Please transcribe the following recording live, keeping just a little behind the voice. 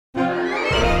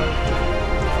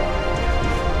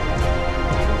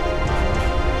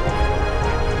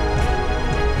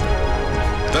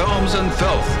News and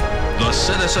Filth, the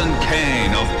Citizen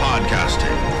Kane of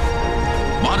podcasting.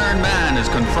 Modern man is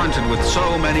confronted with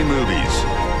so many movies.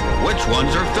 Which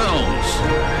ones are films?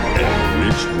 And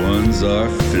which ones are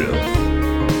filth?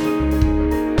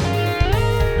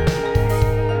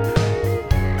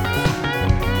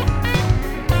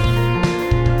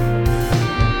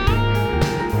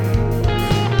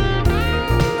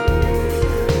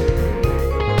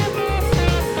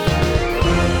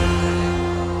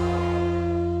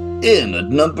 In at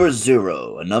number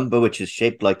 0, a number which is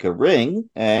shaped like a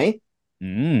ring, eh?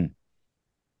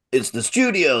 It's the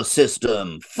studio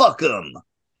system. Fuck 'em.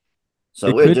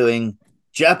 So we're doing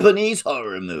Japanese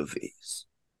horror movies.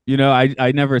 You know,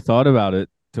 I never thought about it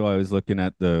till I was looking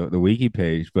at the wiki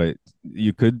page, but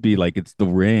you could be like it's the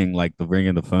ring, like the ring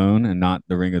of the phone, and not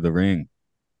the ring of the ring.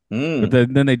 But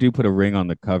then they do put a ring on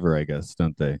the cover, I guess,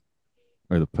 don't they?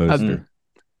 Or the poster.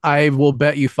 I will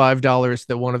bet you $5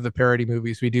 that one of the parody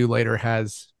movies we do later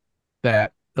has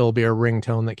that. It'll be a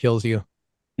ringtone that kills you.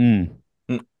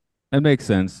 That makes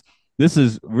sense. This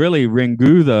is really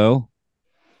Ringu, though.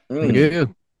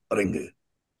 Ringu.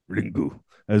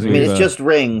 It's just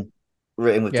ring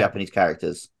written with Japanese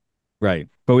characters. Right.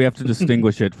 But we have to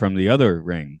distinguish it from the other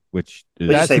ring, which is...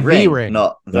 That's the ring,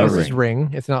 not the ring. This is ring.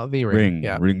 It's not the ring.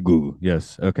 Yeah. Ringu.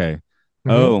 Yes. Okay.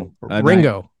 Oh.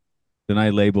 Ringo. Then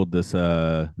I labeled this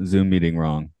Zoom meeting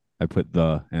wrong. I put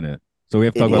the in it. So we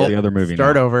have to talk about the other movie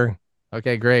Start now. over.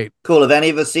 Okay, great. Cool. Have any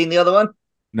of us seen the other one?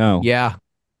 No. Yeah.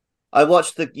 I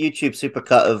watched the YouTube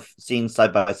supercut of scenes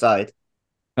side by side.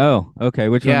 Oh, okay.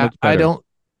 Which one looks better? I don't...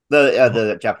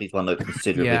 The Japanese one looks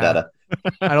considerably better.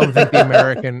 I don't think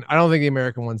the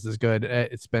American one's as good.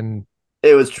 It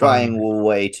was trying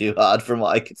way too hard from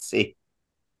what I could see.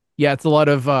 Yeah, it's a lot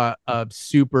of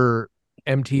super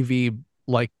MTV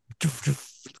like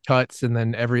cuts, and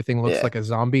then everything looks like a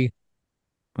zombie.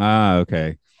 Ah,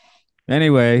 okay.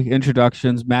 Anyway,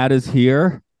 introductions. Matt is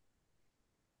here.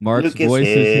 Mark's voice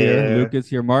is here. Luke is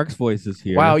here. Mark's voice is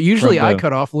here. Wow, usually I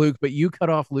cut off Luke, but you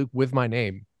cut off Luke with my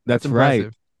name. That's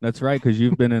right. That's right, because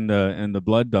you've been in the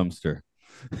blood dumpster.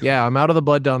 Yeah, I'm out of the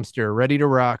blood dumpster, ready to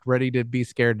rock, ready to be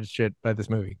scared to shit by this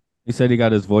movie. He said he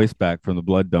got his voice back from the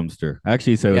blood dumpster.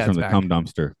 Actually, he said it was from the cum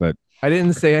dumpster, but I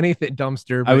didn't say anything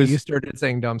dumpster, but you started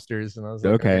saying dumpsters, and I was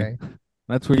like, okay.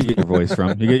 That's where you get your voice from.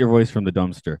 You get your voice from the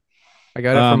dumpster. I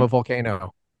got it from a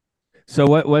volcano. So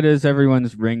what is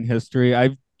everyone's ring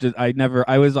history?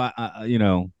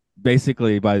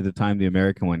 Basically by the time the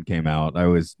American one came out, I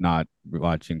was not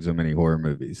watching so many horror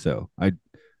movies. So I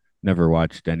never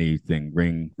watched anything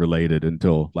ring related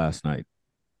until last night.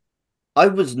 I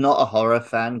was not a horror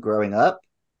fan growing up.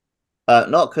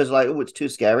 Not because it's too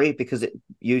scary, because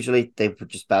usually they were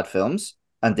just bad films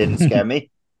and didn't scare me.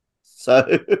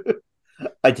 So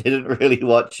I didn't really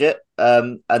watch it.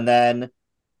 And then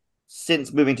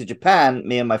since moving to Japan,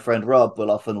 me and my friend Rob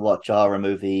will often watch a horror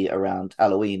movie around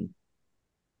Halloween.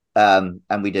 And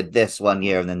we did this one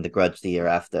year and then The Grudge the year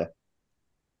after.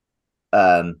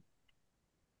 And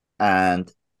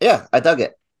yeah, I dug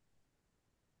it.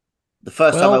 The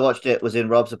first time I watched it was in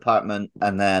Rob's apartment,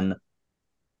 and then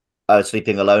I was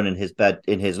sleeping alone in his bed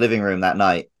in his living room that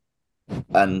night.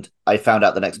 And I found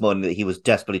out the next morning that he was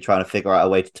desperately trying to figure out a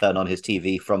way to turn on his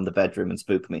TV from the bedroom and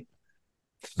spook me.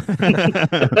 All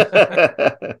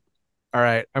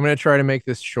right, I'm going to try to make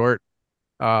this short.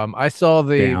 I saw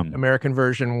the American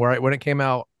version when it came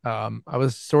out. I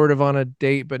was sort of on a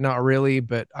date, but not really.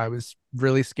 But I was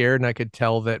really scared, and I could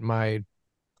tell that my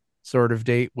sort of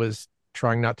date was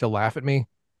trying not to laugh at me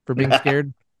for being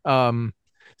scared.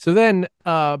 So then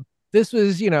this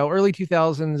was, early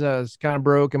 2000s. I was kind of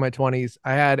broke in my 20s.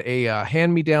 I had a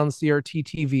hand-me-down CRT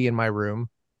TV in my room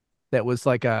that was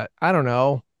like a,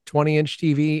 20-inch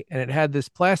TV, and it had this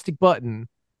plastic button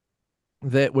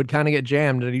that would kind of get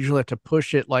jammed, and I usually have to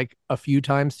push it like a few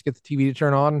times to get the TV to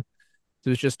turn on. So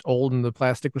it was just old and the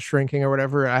plastic was shrinking or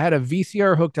whatever. I had a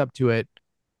VCR hooked up to it,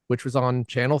 which was on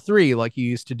channel 3 like you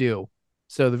used to do.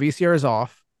 So the VCR is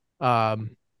off.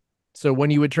 So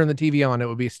when you would turn the TV on, it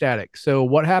would be static. So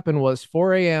what happened was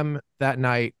 4 a.m. that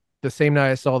night, the same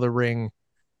night I saw The Ring,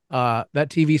 that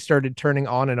TV started turning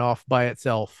on and off by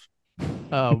itself,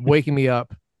 waking me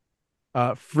up,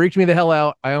 freaked me the hell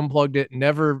out. I unplugged it,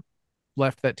 never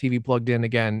left that TV plugged in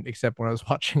again, except when I was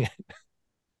watching it.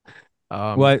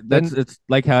 It's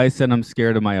like how I said I'm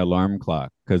scared of my alarm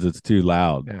clock because it's too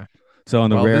loud. Yeah. So on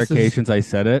the rare occasions I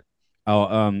set it,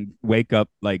 I'll wake up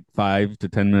like 5 to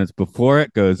 10 minutes before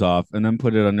it goes off and then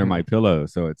put it under my pillow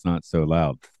so it's not so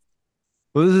loud.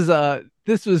 Well,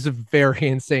 this was a very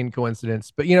insane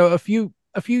coincidence. But a few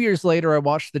years later, I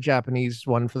watched the Japanese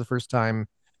one for the first time,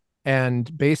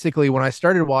 And basically, when I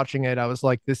started watching it, I was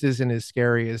like, this isn't as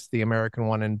scary as the American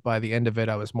one. And by the end of it,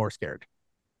 I was more scared.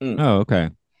 Oh,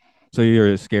 okay. So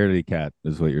you're a scaredy cat,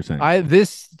 is what you're saying.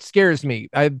 This scares me.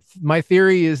 My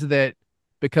theory is that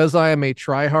because I am a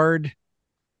try-hard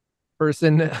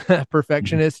person,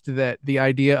 perfectionist, that the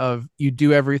idea of you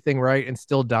do everything right and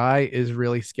still die is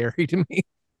really scary to me.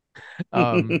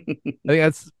 I think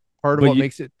that's part of what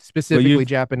makes it specifically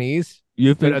Japanese.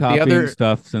 You've been copying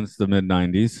stuff since the mid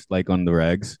 '90s, like on the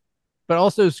regs. But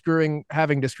also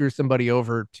having to screw somebody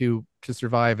over to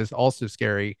survive is also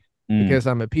scary because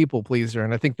I'm a people pleaser,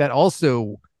 and I think that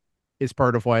also is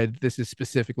part of why this is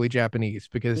specifically Japanese.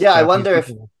 Because yeah, Japanese I wonder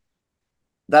if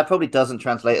that probably doesn't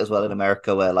translate as well in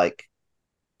America, where like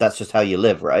that's just how you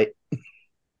live, right?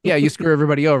 Yeah, you screw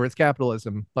everybody over. It's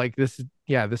capitalism. Like this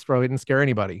probably didn't scare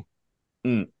anybody.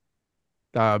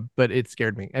 But it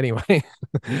scared me anyway.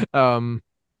 I mean,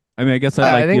 I guess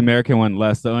I like the American one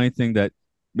less. The only thing that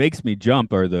makes me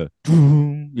jump are the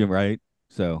you're right.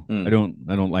 So I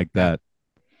don't like that.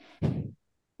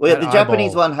 Well, the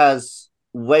Japanese one has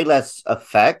way less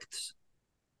effect.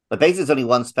 But basically, there's only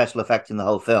one special effect in the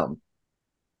whole film,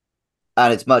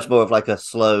 and it's much more of like a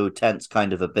slow, tense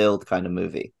kind of a build kind of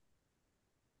movie.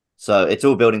 So it's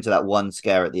all building to that one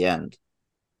scare at the end.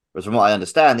 Whereas from what I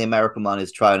understand, the American one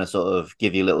is trying to sort of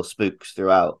give you little spooks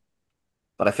throughout.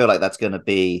 But I feel like it's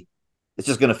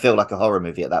just going to feel like a horror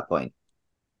movie at that point.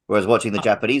 Whereas watching the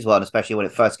Japanese one, especially when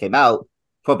it first came out,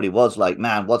 probably was like,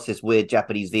 man, what's this weird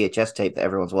Japanese VHS tape that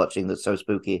everyone's watching that's so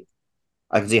spooky?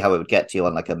 I can see how it would get to you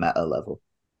on like a meta level.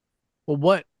 Well,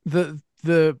 what the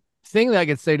thing that I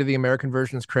could say to the American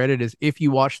version's credit is if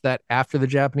you watch that after the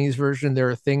Japanese version, there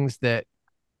are things that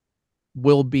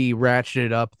will be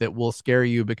ratcheted up that will scare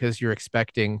you because you're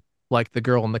expecting, like the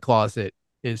girl in the closet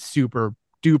is super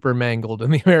duper mangled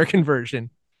in the American version.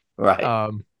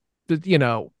 Right. But, you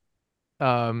know,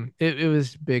 it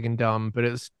was big and dumb, but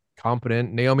it was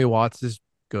competent. Naomi Watts is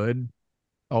good,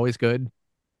 always good.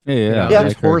 Yeah.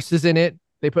 There's horses in it.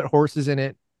 They put horses in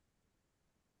it.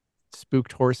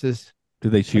 Spooked horses. Do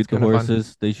they shoot the horses?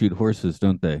 Fun. They shoot horses,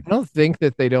 don't they? I don't think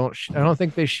that they don't. I don't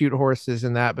think they shoot horses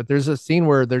in that. But there's a scene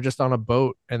where they're just on a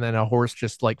boat, and then a horse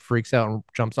just like freaks out and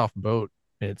jumps off the boat.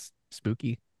 And it's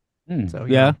spooky. So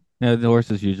yeah, the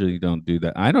horses usually don't do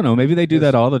that. I don't know. Maybe they do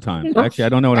that all the time. Actually, I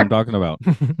don't know what I'm talking about.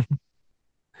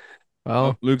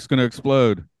 Well, Luke's gonna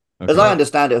explode. Okay. As I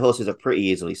understand it, horses are pretty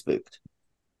easily spooked.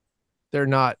 They're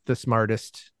not the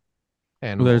smartest.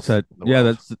 Well, there's that.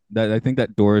 That's that. I think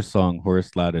that Doors song,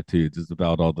 "Horse Latitudes," is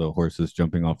about all the horses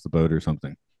jumping off the boat or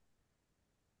something.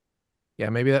 Yeah,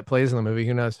 maybe that plays in the movie.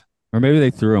 Who knows? Or maybe they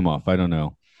threw him off. I don't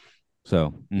know.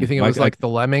 So you think it was like the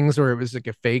Lemmings, or it was like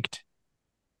a faked?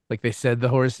 Like they said the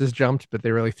horses jumped, but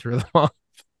they really threw them off.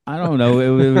 I don't know.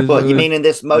 It was. What you mean in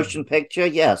this motion picture?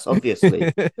 Yes, obviously.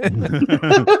 Gore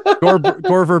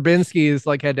Verbinski is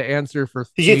like had to answer for.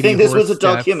 Did you think this was a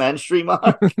documentary,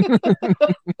 Mark?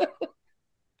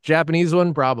 Japanese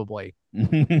one, probably.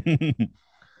 It's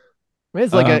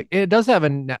like it does have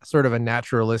a sort of a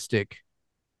naturalistic.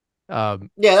 Yeah,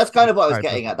 that's kind of what I was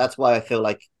getting at. That's why I feel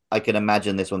like I can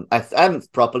imagine this one. I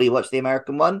haven't properly watched the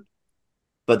American one,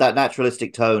 but that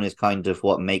naturalistic tone is kind of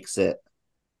what makes it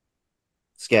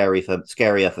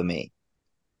scarier for me.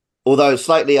 Although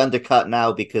slightly undercut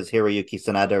now because Hiroyuki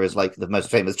Sanada is like the most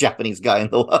famous Japanese guy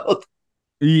in the world.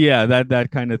 Yeah, that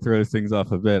kind of throws things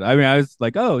off a bit. I mean, I was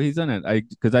like, oh, he's in it.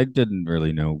 Because I didn't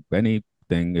really know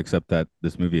anything except that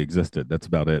this movie existed. That's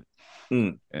about it.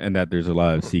 And that there's a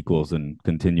lot of sequels and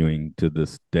continuing to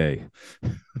this day.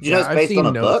 You know, it's based on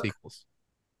a book. Sequels.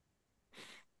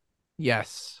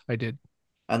 Yes, I did.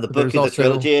 And the book is a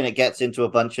trilogy, and it gets into a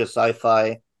bunch of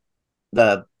sci-fi.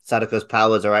 The Sadako's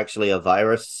powers are actually a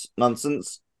virus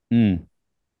nonsense. Well,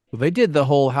 they did the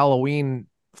whole Halloween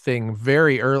thing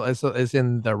very early, as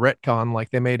in the retcon.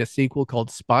 Like they made a sequel called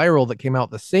Spiral that came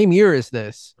out the same year as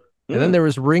this, and then there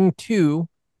was Ring 2,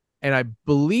 and I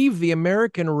believe the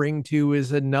American Ring 2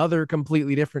 is another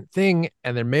completely different thing,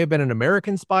 and there may have been an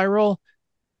American Spiral,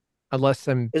 unless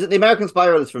I'm. Is it the American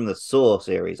Spiral? Is from the Saw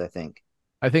series, I think.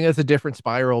 I think that's a different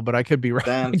Spiral, but I could be right.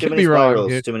 Damn, too many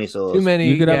spirals, too many saws. Too many.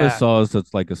 You could have a saws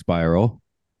that's like a spiral.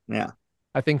 Yeah.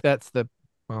 I think that's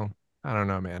well, I don't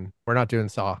know, man. We're not doing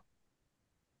Saw.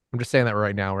 I'm just saying that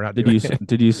right now. We're not doing it.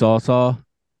 Did you Saw?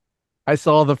 I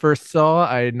saw the first Saw.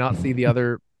 I did not see the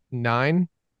other 9.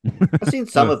 I've seen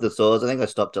some of the Saws. I think I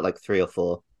stopped at like 3 or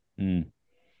 4.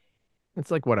 It's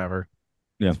like whatever.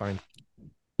 Yeah. It's fine.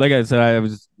 Like I said, I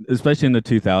was, especially in the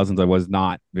 2000s, I was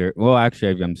not very well.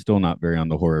 Actually, I'm still not very on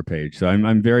the horror page, so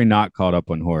I'm very not caught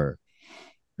up on horror.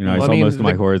 You know, I saw most of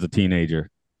my horror as a teenager.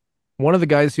 one of the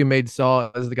guys who made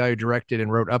Saw is the guy who directed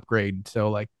and wrote Upgrade. So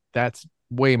like that's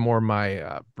way more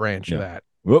my branch of that.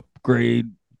 Upgrade.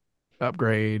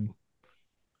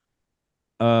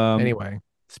 Anyway,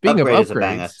 speaking Upgrade of is a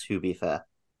banger, upgrades, to be fair.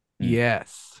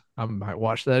 yes, I might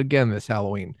watch that again this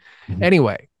Halloween.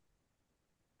 Anyway,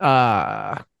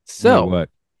 so what?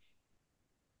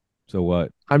 So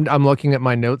what? I'm looking at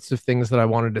my notes of things that I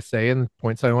wanted to say and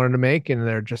points I wanted to make, and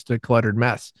they're just a cluttered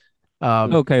mess.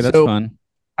 Okay, that's fun.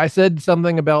 I said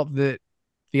something about the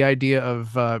idea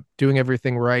of doing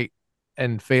everything right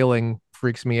and failing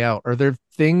freaks me out. Are there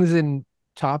things in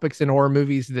topics in horror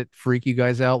movies that freak you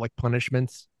guys out, like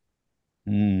punishments?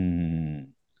 I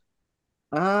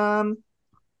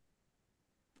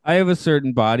have a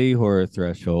certain body horror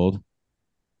threshold.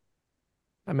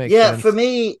 That makes sense. For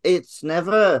me, it's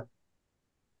never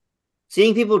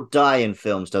seeing people die in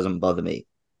films doesn't bother me.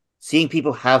 Seeing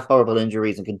people have horrible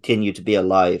injuries and continue to be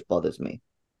alive bothers me.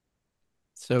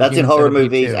 So that's in horror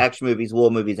movies, action movies,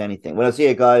 war movies, anything. When I see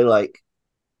a guy like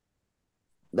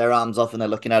their arms off and they're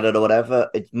looking at it or whatever,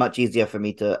 it's much easier for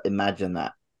me to imagine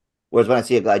that. Whereas when I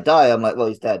see a guy die, I'm like, well,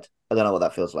 he's dead. I don't know what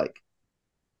that feels like.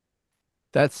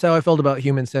 That's how I felt about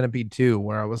Human Centipede 2,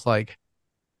 where I was like,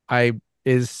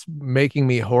 is making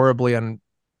me horribly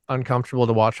uncomfortable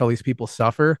to watch all these people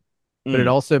suffer. But it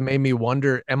also made me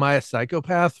wonder, am I a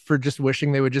psychopath for just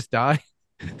wishing they would just die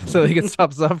so they could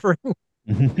stop suffering?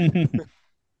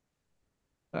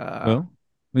 Well,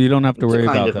 you don't have to worry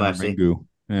about that, Ringu.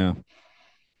 Yeah.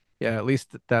 Yeah, at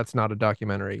least that's not a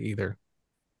documentary either.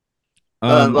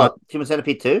 What, Human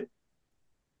Centipede 2?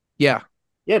 Yeah.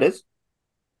 Yeah, it is.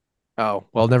 Oh,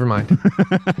 well, never mind.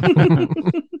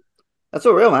 That's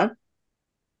all real, man.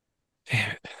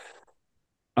 Damn it.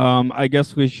 I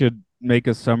guess we should make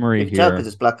a summary here. Because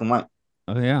it's black and white.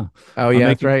 Oh, yeah. Oh, yeah,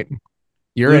 that's right.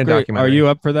 You're in a documentary. Are you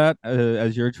up for that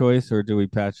as your choice, or do we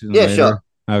patch it in later? Sure.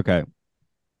 Okay.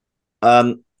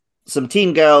 Some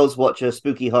teen girls watch a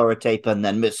spooky horror tape and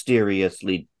then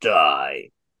mysteriously die.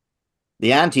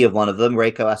 The auntie of one of them,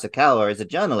 Reiko Asakawa, is a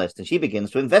journalist, and she begins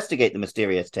to investigate the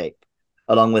mysterious tape,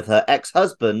 along with her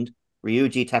ex-husband,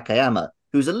 Ryuji Takayama,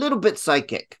 who's a little bit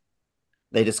psychic.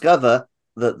 They discover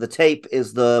that the tape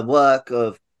is the work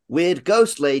of weird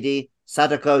ghost lady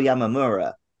Sadako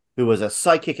Yamamura, who was a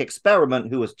psychic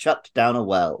experiment who was chucked down a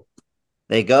well.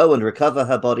 They go and recover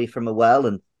her body from a well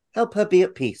and help her be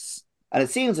at peace. And it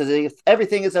seems as if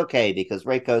everything is okay because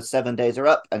Reiko's 7 days are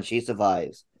up and she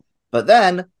survives. But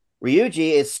then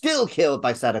Ryuji is still killed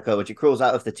by Sadako when she crawls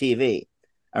out of the TV.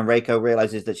 And Reiko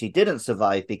realizes that she didn't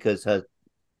survive because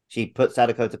she put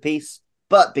Sadako to peace,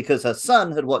 but because her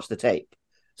son had watched the tape.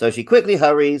 So she quickly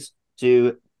hurries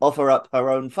to offer up her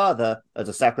own father as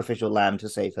a sacrificial lamb to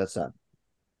save her son.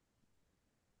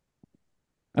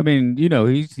 I mean,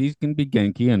 he's going to be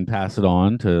Genki and pass it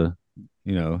on to,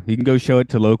 he can go show it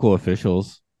to local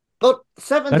officials. But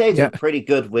 7 days is a pretty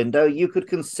good window. You could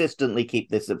consistently keep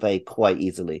this at bay quite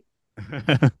easily.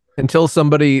 Until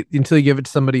you give it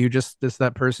to somebody who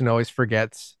that person always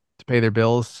forgets to pay their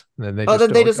bills. And then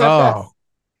they deserve death.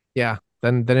 Yeah,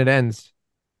 then it ends.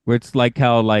 Where it's like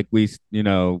how we,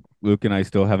 Luke and I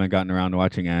still haven't gotten around to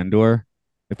watching Andor.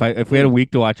 If we had a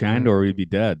week to watch Andor, we'd be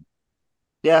dead.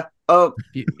 Yeah. Oh,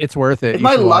 it's worth it. If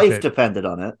my life depended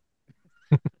on it.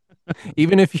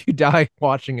 Even if you die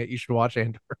watching it, you should watch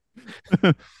Andor.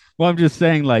 Well, I'm just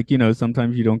saying,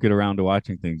 sometimes you don't get around to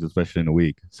watching things, especially in a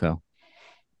week. So,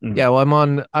 yeah. Well, I'm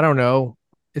on. I don't know.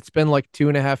 It's been like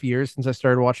 2.5 years since I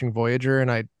started watching Voyager, and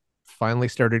I finally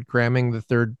started cramming the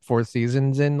 3rd, 4th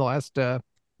seasons in the last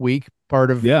week.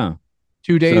 Part of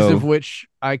 2 days of which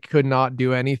I could not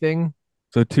do anything.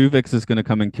 So Tuvix is going to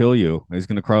come and kill you. He's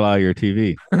going to crawl out of your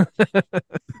TV.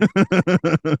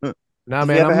 Nah,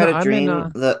 man. You ever had a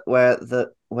dream where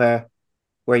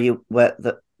you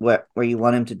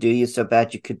want him to do you so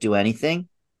bad you could do anything?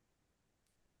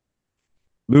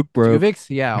 Luke, bro. Tuvix?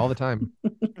 Yeah, all the time.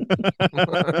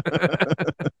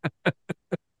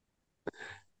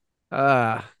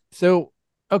 So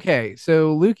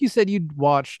Luke, you said you'd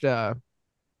watched you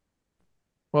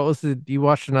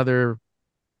watched another.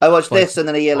 I watched this, and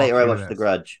then a year later I watched The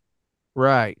Grudge.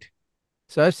 Right.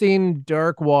 So I've seen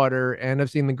Dark Water and I've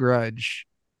seen The Grudge.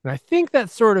 And I think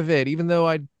that's sort of it, even though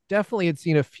I definitely had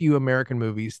seen a few American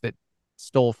movies that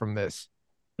stole from this.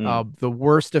 The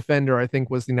worst offender, I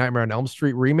think, was the Nightmare on Elm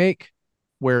Street remake,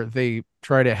 where they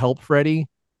try to help Freddy,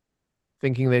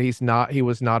 thinking that he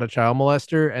was not a child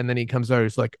molester. And then he comes out,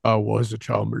 he's like, I was a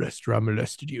child molester. I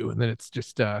molested you. And then it's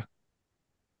just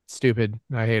stupid.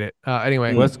 I hate it.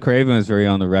 Anyway. Wes Craven is very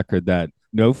on the record that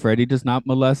no, Freddy does not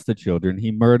molest the children.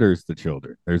 He murders the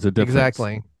children. There's a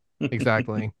difference.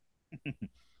 Exactly.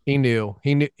 He knew.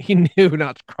 He knew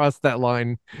not to cross that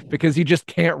line because he just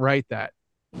can't write that.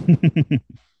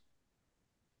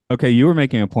 Okay, you were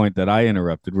making a point that I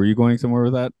interrupted. Were you going somewhere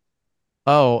with that?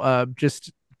 Oh,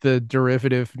 just the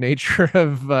derivative nature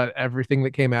of everything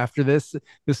that came after this.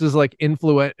 This is like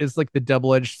influent is like the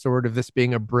double-edged sword of this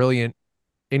being a brilliant,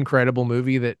 incredible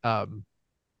movie that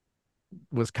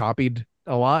was copied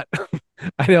a lot.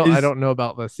 I Is don't know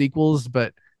about the sequels,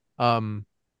 but um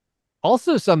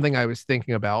also something I was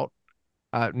thinking about,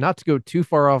 not to go too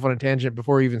far off on a tangent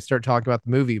before we even start talking about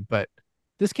the movie, but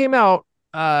this came out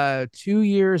 2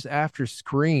 years after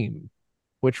Scream,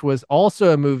 which was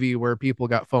also a movie where people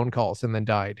got phone calls and then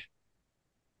died.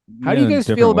 How do yeah, you in a guys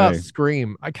feel different about way.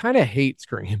 Scream? I kind of hate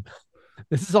Scream.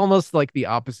 This is almost like the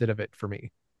opposite of it for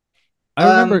me. I Um,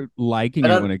 remember liking I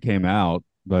it don't when it came out,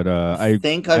 but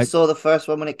think I saw the first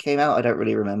one when it came out. I don't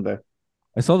really remember.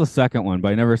 I saw the second one, but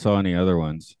I never saw any other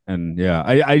ones. And yeah,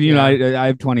 I you know Yeah, I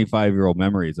have 25-year-old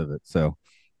memories of it. So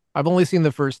I've only seen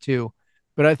the first two,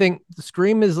 but I think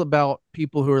Scream is about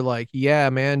people who are like, yeah,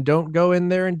 man, don't go in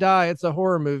there and die. It's a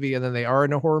horror movie. And then they are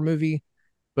in a horror movie.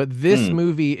 But this Hmm.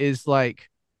 movie is like,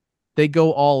 they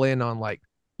go all in on like,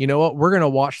 you know what? We're going to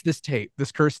watch this tape,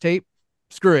 this curse tape.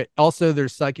 Screw it. Also,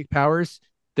 there's psychic powers.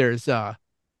 There's,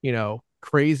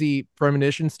 crazy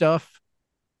premonition stuff.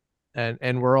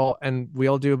 And we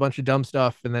all do a bunch of dumb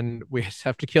stuff. And then we just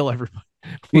have to kill everybody.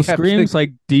 We well, have to, Scream's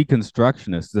like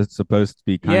deconstructionist. That's supposed to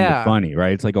be kind of yeah. funny,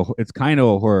 right? It's kind of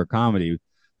a horror comedy.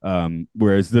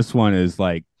 Whereas this one is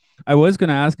like I was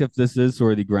gonna ask if this is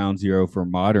sort of the ground zero for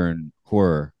modern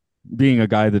horror, being a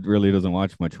guy that really doesn't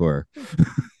watch much horror.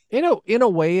 In a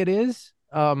way it is.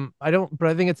 I don't, but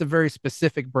I think it's a very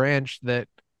specific branch that,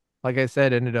 like I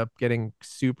said, ended up getting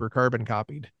super carbon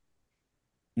copied.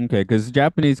 Okay, because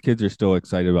Japanese kids are still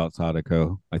excited about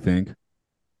Sadako, I think.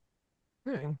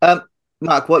 Hmm. Um,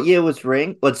 Mark, what year was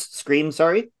Ring? Was Scream?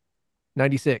 Sorry,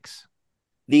 96.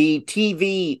 the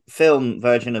TV film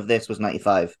version of this was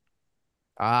 95.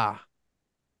 Ah,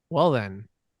 well then,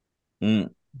 Mm.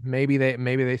 maybe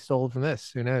they stole from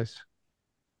this. Who knows?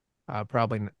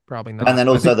 Probably And not. then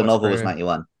I also think the What's novel for was you?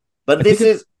 91. But I think this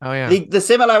it's is Oh yeah, the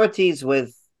similarities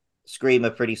with Scream are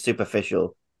pretty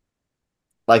superficial.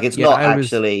 Like it's yeah. not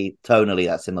actually tonally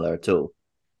that similar at all.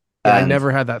 I And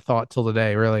never had that thought till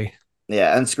today. Really.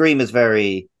 yeah, and Scream is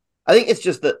very. I think it's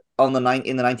just that in the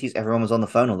 90s everyone was on the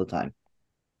phone all the time,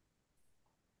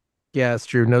 Yeah, it's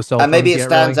true. No cell and maybe phones it yet,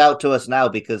 stands really. out to us now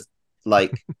because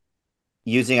like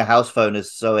using a house phone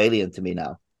is so alien to me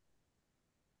now.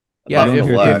 I Yeah, Apart don't from at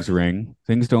hear if things work, ring.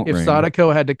 Things don't if ring.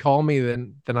 Sadako had to call me,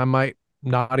 then I might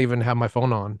not even have my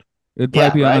phone on. It'd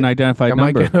probably yeah, be an right. I unidentified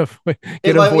might number. get a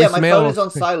My phone voicemail. is on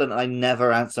silent and I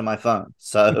never answer my phone.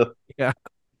 So Yeah,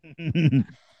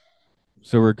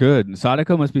 So we're good.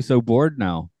 Sadako must be so bored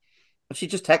now. she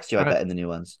just texts you, I uh, bet, in the new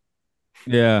ones.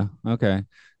 Yeah. Okay.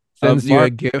 sends you a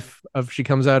Mark, GIF of she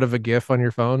comes out of a GIF on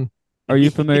your phone. are you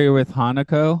familiar with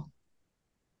Hanako?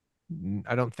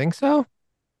 I don't think so.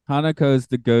 Hanako is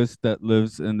the ghost that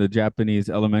lives in the Japanese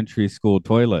elementary school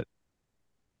toilet.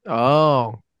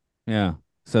 Oh, Yeah.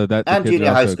 So that the And kids are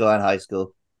junior high also school and high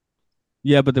school.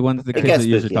 yeah, but the It kids gets that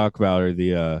usually spooky. talk about are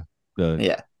the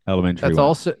Yeah. elementary that's ones.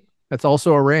 also that's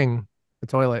also a ring, the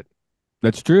toilet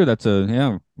That's true. That's a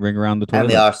yeah, ring around the And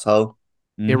the toilet. arsehole.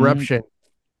 Mm-hmm. eruption.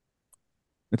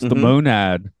 It's the Mm-hmm.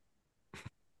 monad.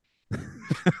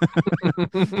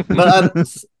 But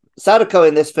Sadako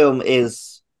in this film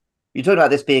is you're talking about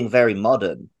this being very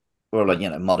modern, or like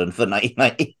modern for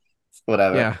 1990,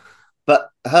 whatever. Yeah. But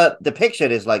her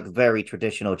depiction is like very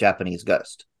traditional Japanese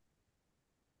ghost.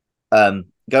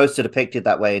 Ghosts are depicted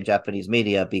that way in Japanese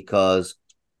media because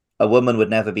a woman would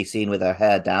never be seen with her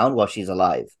hair down while she's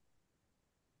alive,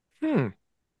 Hmm.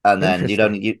 and then you'd Interesting.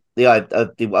 only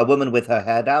a woman with her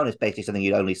hair down is basically something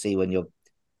you'd only see when you're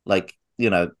like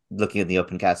looking at the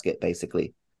open casket,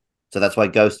 basically. So that's why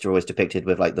ghosts are always depicted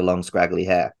with like the long scraggly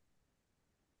hair.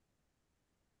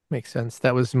 Makes sense.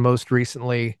 That was most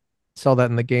recently saw that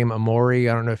in the game Amori.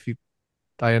 I don't know if you.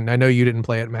 I know you didn't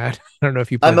play it, Matt. I don't know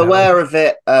if you I'm played that one. aware of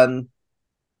it.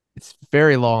 It's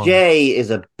very long. Jay is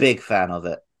a big fan of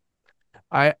it.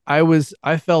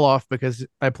 I fell off because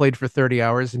I played for 30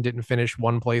 hours and didn't finish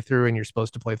one playthrough, and you're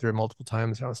supposed to play through it multiple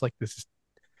times. And I was like, this is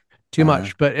too Uh,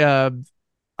 much. But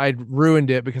I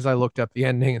ruined it because I looked up the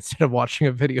ending instead of watching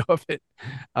a video of it.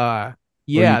 Uh,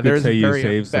 Or you yeah, could there's say you very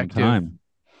saved some effective. time.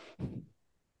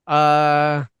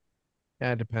 Uh,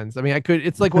 yeah, it depends. I mean, I could.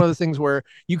 It's like one of those things where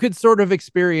you could sort of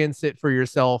experience it for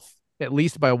yourself, at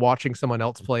least by watching someone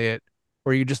else play it,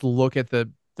 where you just look at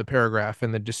the paragraph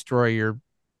and then destroy your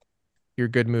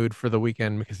good mood for the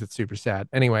weekend because it's super sad.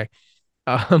 Anyway,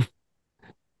 um,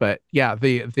 But yeah,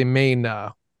 the main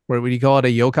what would you call it, a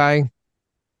yokai?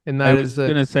 And I that was is a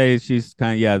gonna say she's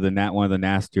kind of one of the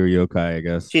nastier yokai, I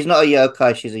guess. She's not a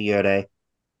yokai, she's a yurei.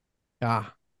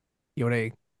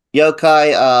 Yone.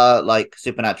 Yokai are like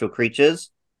supernatural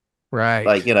creatures, like,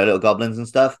 Right. little goblins and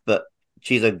stuff, but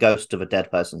she's a ghost of a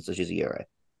dead person, so she's a yurei.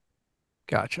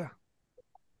 Gotcha.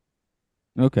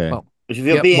 Okay. Well, Which, if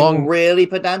you're yep, being really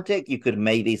pedantic, you could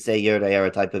maybe say yurei are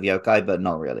a type of yokai, but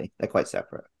not really. They're quite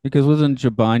separate. Because wasn't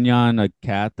Jibanyan a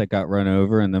cat that got run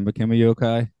over and then became a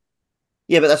yokai?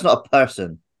 Yeah, but that's not a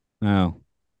person. Oh,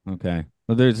 okay.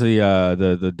 Well, there's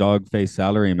the dog face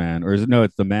salary man, or is it no?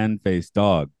 It's the man face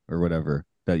dog or whatever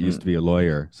that used to be a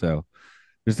lawyer. So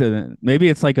maybe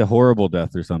it's like a horrible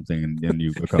death or something, and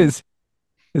you become. Is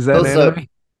that an Also, anime?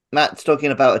 Matt's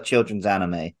talking about a children's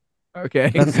anime.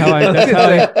 Okay. That's how I. That's how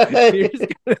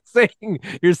I.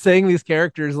 You're saying these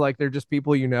characters like they're just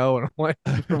people you know, and what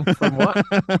from what?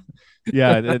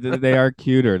 Yeah, they are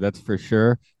cuter, that's for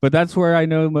sure. But that's where I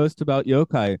know most about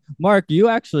yokai. Mark, you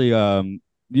actually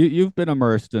you've been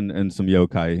immersed in some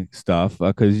yokai stuff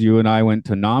because you and I went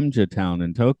to Namja Town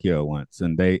in Tokyo once,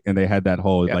 and they had that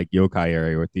whole Yep. like yokai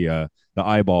area with the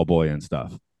eyeball boy and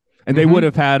stuff. And they Mhm. would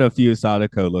have had a few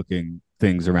Sadako looking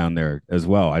things around there as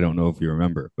well. I don't know if you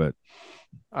remember, but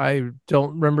I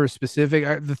don't remember specific.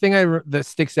 The thing that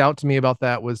sticks out to me about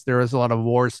that was there was a lot of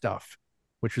war stuff,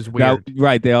 which was weird.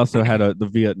 right. They also had the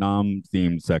Vietnam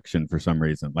themed section for some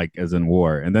reason, like as in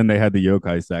war. And then they had the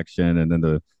yokai section and then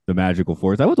the magical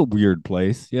forest. That was a weird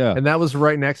place. Yeah. And that was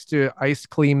right next to Ice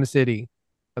Cream City.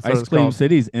 That's what Ice it's Cream called.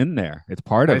 City's in there. It's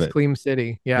part of Ice it. Cream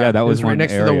City. Yeah. Yeah, that It was right one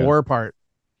next to area. the war part.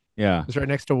 Yeah. It's right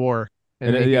next to war.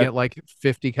 And And, you yeah. get like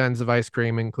 50 kinds of ice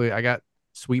cream, include I got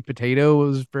sweet potato. It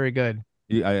was very good.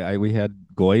 We had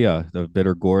Goya, the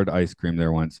bitter gourd ice cream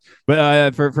there once.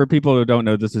 But for people who don't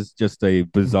know, this is just a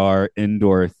bizarre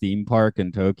indoor theme park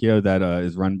in Tokyo that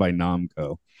is run by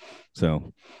Namco.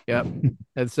 So, Yep.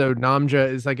 And so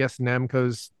Namja is, I guess,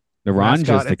 Namco's Naranja's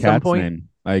mascot the at some cat's point. name,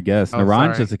 I guess. Oh,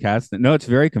 Naranja's sorry. the cat's name. No, it's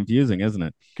very confusing, isn't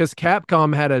it? Because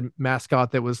Capcom had a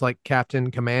mascot that was like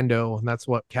Captain Commando, and that's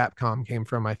what Capcom came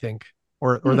from, I think,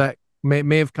 or that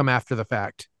may have come after the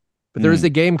fact. But there is a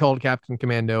game called Captain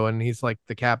Commando, and he's like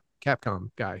the Capcom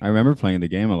guy. I remember playing the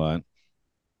game a lot.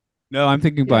 No, I'm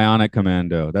thinking Bionic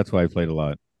Commando. That's why I played a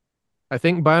lot. I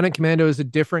think Bionic Commando is a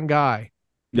different guy.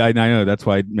 Yeah, I know. That's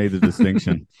why I made the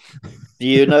distinction. Do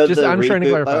you know I'm trying to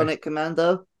reboot clarify. Bionic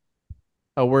Commando?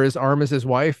 Oh, where his arm is his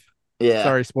wife? Yeah.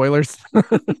 Sorry, spoilers. That's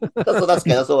good.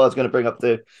 That's all I was going to bring up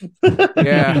too.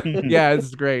 Yeah,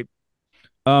 it's great.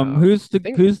 Who's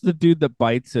the dude that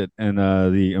bites it in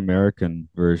the American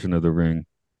version of The Ring?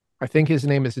 I think his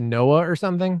name is Noah or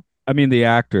something. I mean the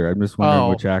actor. I'm just wondering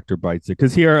which actor bites it.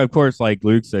 Because here, of course, like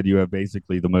Luke said, you have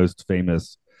basically the most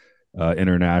famous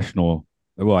international.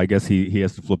 Well, I guess he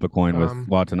has to flip a coin with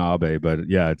Watanabe, but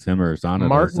yeah, it's him or Sanada.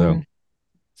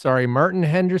 Martin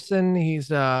Henderson. He's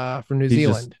from New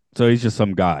Zealand. So he's just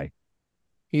some guy.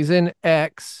 He's in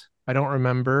X. I don't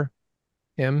remember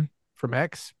him from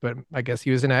X, but I guess he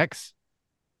was in X.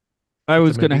 I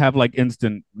was going to have like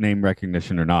instant name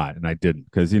recognition or not, and I didn't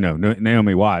because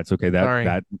Naomi Watts. Okay,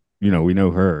 that we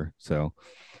know her. So,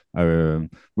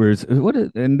 whereas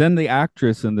and then the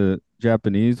actress in the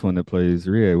Japanese one that plays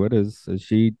Rie, is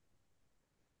she?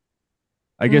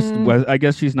 I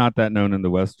guess she's not that known in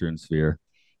the Western sphere.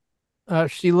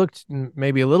 She looked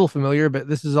maybe a little familiar, but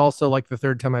this is also like the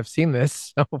third time I've seen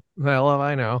this. So well,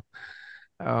 I know.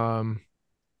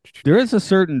 There is a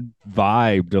certain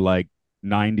vibe to like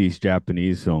 90s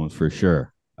Japanese films for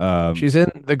sure. She's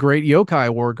in the Great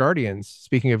Yokai War Guardians.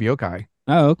 Speaking of yokai.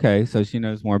 Oh, okay. So she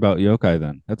knows more about yokai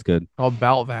then. That's good. All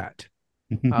about that.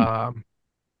 I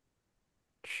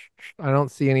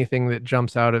don't see anything that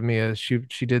jumps out at me as she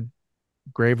did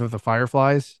Grave of the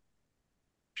Fireflies.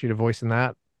 She had a voice in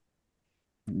that.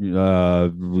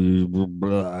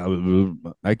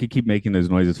 I could keep making those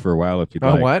noises for a while if you'd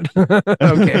like. What?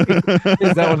 Okay.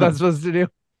 Is that what that's supposed to do?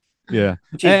 Yeah.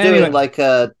 She's doing like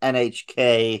a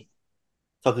NHK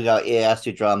Tokugawa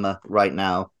Ieyasu drama right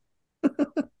now.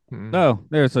 Oh,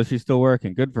 there. So she's still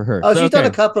working. Good for her. Oh, she's done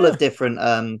a couple of different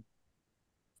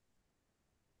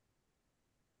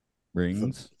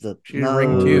rings.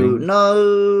 Ring 2.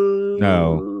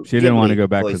 No, she didn't want to go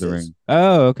back to the Ring.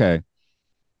 Oh, okay.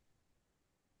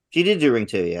 She did do Ring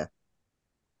 2, yeah.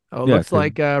 Oh, looks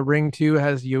like Ring 2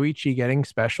 has Yoichi getting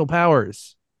special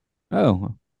powers.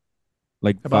 Oh,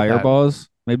 like fireballs?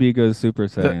 Maybe he goes Super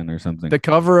Saiyan or something. The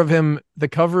cover of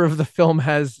the film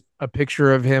has a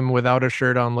picture of him without a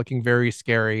shirt on, looking very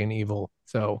scary and evil.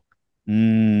 So,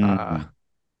 yeah.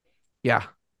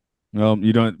 Well,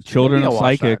 children of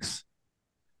psychics.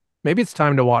 Maybe it's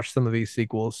time to watch some of these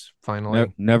sequels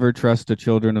finally. Never trust the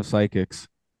children of psychics.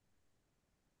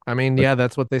 I mean, yeah,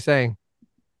 that's what they say.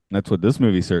 That's what this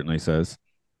movie certainly says.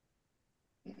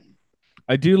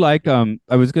 I do like I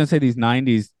was gonna say these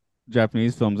 90s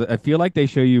Japanese films, I feel like they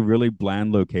show you really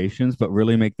bland locations, but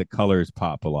really make the colors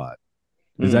pop a lot.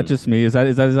 Is that just me? Is that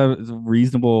a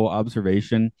reasonable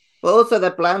observation? Well, also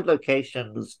they're bland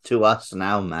locations to us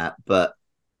now, Matt, but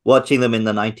watching them in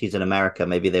the 90s in America,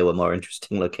 maybe they were more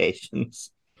interesting locations.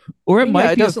 Or it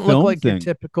might be doesn't a film look like thing. your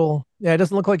typical. Yeah, it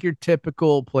doesn't look like your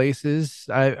typical places.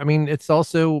 I mean, it's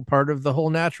also part of the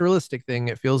whole naturalistic thing.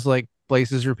 It feels like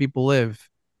places where people live.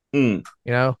 You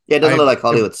know? Yeah, it doesn't look like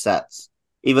Hollywood sets.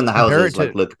 Even the houses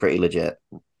look pretty legit.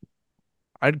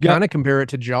 I'd kind of compare it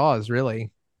to Jaws, really.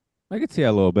 I could see that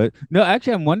a little bit. No,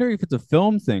 actually, I'm wondering if it's a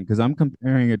film thing because I'm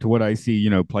comparing it to what I see,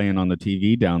 playing on the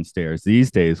TV downstairs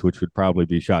these days, which would probably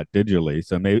be shot digitally.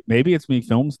 So maybe it's me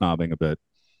film snobbing a bit.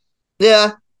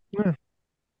 Yeah.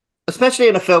 Especially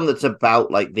in a film that's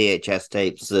about like VHS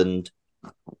tapes and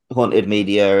haunted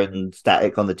media and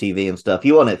static on the TV and stuff.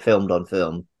 You want it filmed on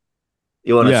film.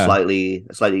 You want a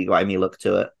slightly grimy look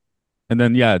to it. And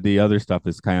then the other stuff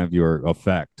is kind of your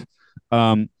effect.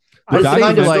 But it's the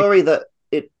kind of story that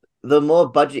the more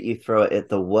budget you throw at it,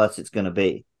 the worse it's going to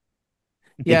be.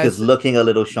 Because looking a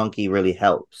little shonky really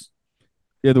helps.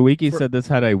 Yeah, the wiki said this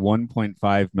had a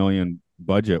 1.5 million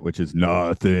budget, which is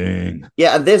nothing.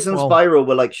 Yeah, and this and Spiral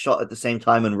were like shot at the same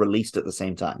time and released at the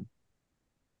same time.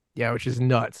 Yeah, which is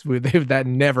nuts. That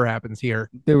never happens here.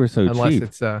 They were so unless cheap.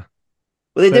 It's well,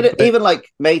 they did it even like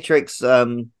Matrix,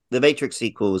 the Matrix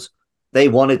sequels. They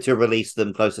wanted to release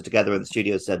them closer together, and the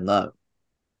studio said no.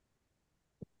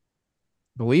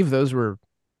 I believe those were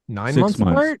 9 months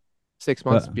apart. 6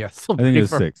 months, I think it was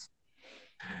 6.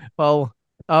 Well,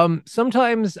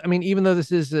 sometimes, I mean, even though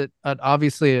this is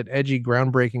obviously an edgy,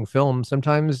 groundbreaking film,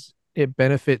 sometimes it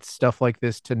benefits stuff like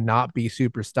this to not be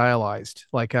super stylized.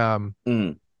 Like, I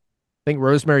think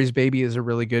Rosemary's Baby is a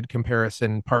really good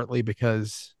comparison, partly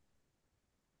because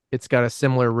it's got a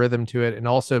similar rhythm to it, and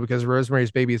also because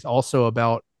Rosemary's Baby is also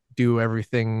about do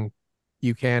everything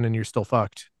you can and you're still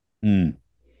fucked.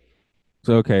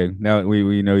 So okay, now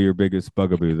we know your biggest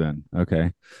bugaboo then.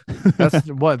 Okay.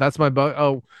 That's my bug.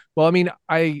 Oh, well, I mean,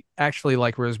 I actually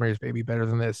like Rosemary's Baby better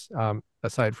than this,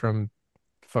 aside from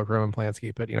fuck Roman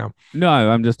Polanski, but No,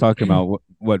 I'm just talking about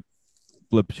what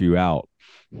flips you out.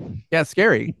 Yeah, it's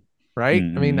scary, right?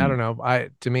 I mean, I don't know.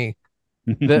 To me,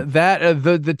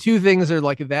 the two things are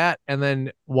like that, and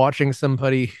then watching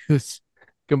somebody whose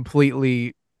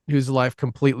life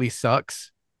completely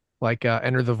sucks, like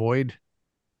Enter the Void.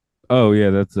 Oh yeah,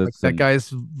 that's like that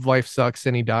guy's life sucks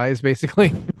and he dies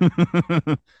basically.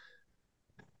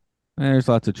 There's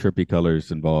lots of trippy colors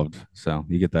involved, so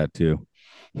you get that too.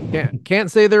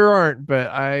 Can't say there aren't, but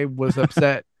I was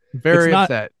upset, very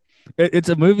upset. It's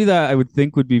a movie that I would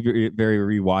think would be very,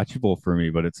 very rewatchable for me,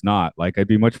 but it's not. Like I'd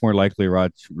be much more likely to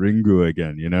watch Ringu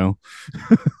again,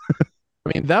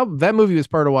 I mean, that movie was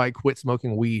part of why I quit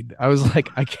smoking weed. I was like,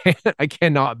 I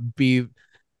cannot be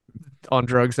on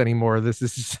drugs anymore. This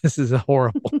is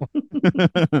horrible.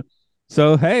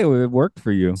 So hey, it worked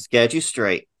for you. Scared you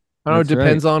straight. I don't know. It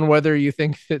depends on whether you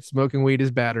think that smoking weed is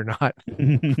bad or not.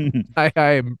 It's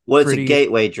a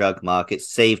gateway drug, Mark. It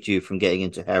saved you from getting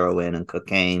into heroin and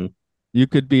cocaine. You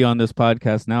could be on this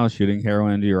podcast now shooting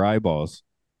heroin into your eyeballs.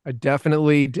 I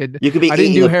definitely did. You could be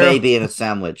eating a baby in a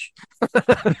sandwich.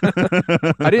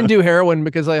 I didn't do heroin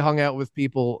because I hung out with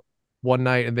people one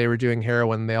night and they were doing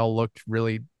heroin. They all looked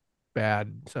really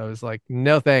bad. So I was like,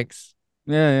 no, thanks.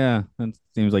 Yeah. That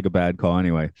seems like a bad call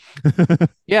anyway.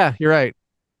 Yeah, you're right.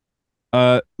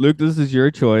 Luke, this is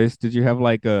your choice. Did you have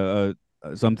like a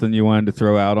something you wanted to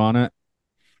throw out on it?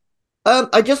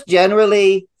 I just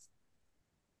generally,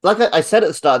 like I said at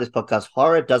the start of this podcast,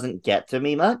 horror doesn't get to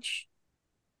me much,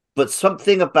 but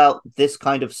something about this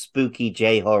kind of spooky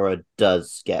J horror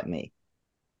does get me.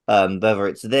 Whether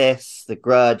it's this, The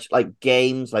Grudge, like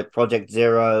games like Project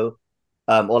Zero,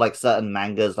 or like certain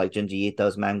mangas like Junji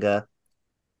Ito's manga.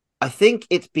 I think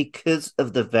it's because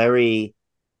of the very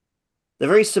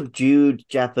subdued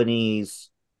Japanese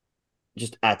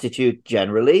just attitude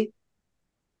generally.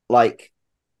 Like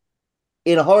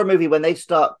in a horror movie, when they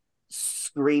start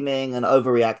screaming and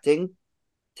overreacting,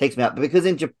 takes me out. But because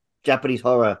in Japanese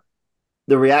horror,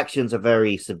 the reactions are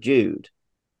very subdued,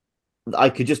 I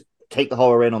could just take the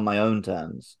horror in on my own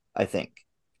terms, I think.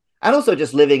 And also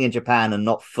just living in Japan and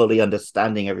not fully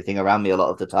understanding everything around me a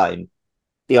lot of the time.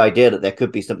 The idea that there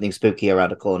could be something spooky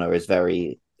around a corner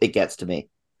it gets to me.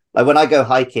 Like when I go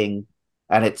hiking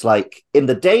and it's like in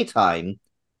the daytime,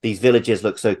 these villages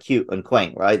look so cute and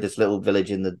quaint, right? This little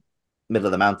village in the middle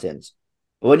of the mountains.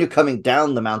 But when you're coming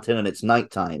down the mountain and it's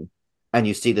nighttime, and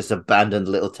you see this abandoned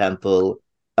little temple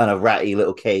and a ratty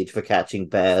little cage for catching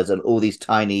bears and all these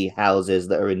tiny houses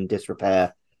that are in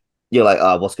disrepair, you're like,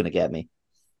 oh, what's going to get me?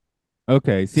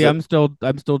 Okay. See, So,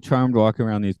 I'm still charmed walking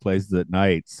around these places at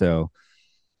night. So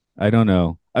I don't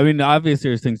know. I mean, obviously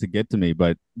there's things that get to me,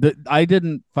 but I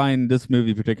didn't find this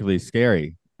movie particularly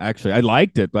scary. Actually, I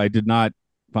liked it, but I did not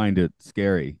find it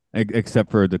scary, except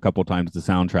for the couple times the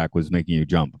soundtrack was making you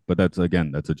jump. But that's a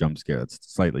jump scare. That's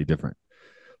slightly different.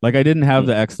 Like I didn't have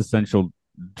the existential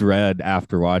dread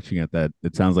after watching it that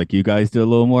it sounds like you guys did a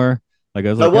little more. Like I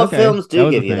was like, what okay, films that do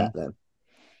was a give you thing. that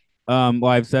then?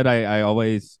 Well, I've said I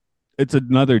always it's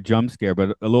another jump scare,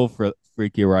 but a little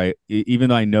freaky, right? Even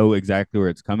though I know exactly where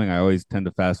it's coming, I always tend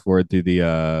to fast forward through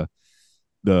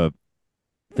the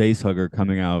face hugger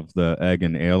coming out of the egg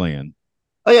and Alien.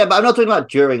 Oh yeah, but I'm not talking about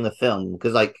during the film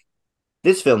because like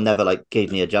this film never like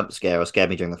gave me a jump scare or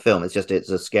scared me during the film. It's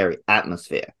a scary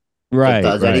atmosphere. So Right,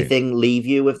 does right. anything leave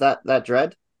you with that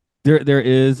dread? There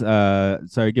is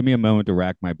sorry, give me a moment to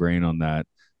rack my brain on that.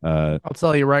 I'll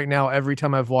tell you right now, every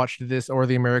time I've watched this or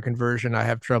the American version, I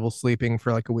have trouble sleeping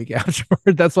for like a week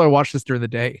afterward. That's why I watch this during the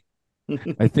day.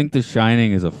 I think The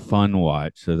Shining is a fun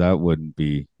watch, so that wouldn't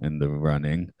be in the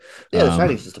running. Yeah, The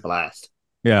Shining's just a blast.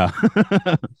 Yeah.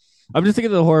 I'm just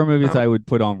thinking of the horror movies I would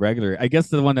put on regular. I guess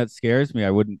the one that scares me,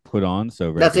 I wouldn't put on so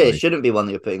regularly. That's it. It shouldn't be one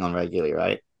that you're putting on regularly,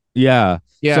 right? Yeah.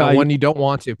 Yeah, so one you don't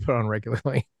want to put on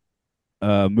regularly.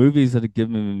 Movies that have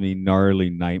given me gnarly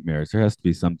nightmares. There has to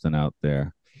be something out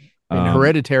there. And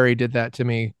Hereditary did that to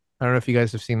me. I don't know if you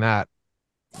guys have seen that.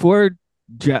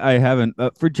 I haven't.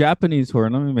 For Japanese horror,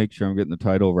 let me make sure I'm getting the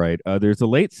title right. There's a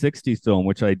late '60s film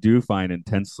which I do find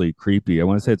intensely creepy. I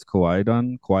want to say it's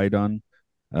Kwaidan.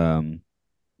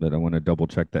 But I want to double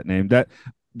check that name. That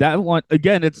one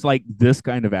again, it's like this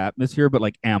kind of atmosphere, but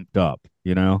like amped up.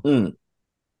 You know.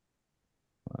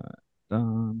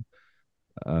 Mm.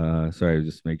 Sorry,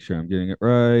 just make sure I'm getting it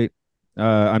right.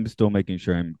 I'm still making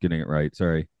sure I'm getting it right.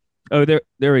 Sorry. Oh,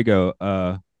 there we go.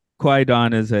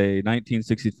 Kwaidan is a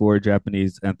 1964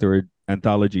 Japanese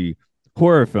anthology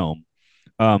horror film.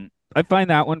 I find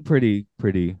that one pretty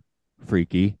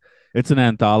freaky. It's an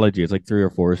anthology. It's like 3 or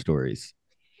 4 stories.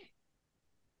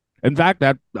 In fact,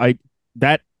 that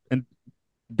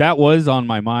was on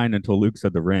my mind until Luke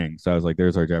said The Ring. So I was like,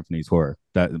 "There's our Japanese horror."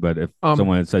 But if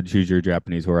someone had said choose your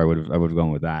Japanese horror, I would have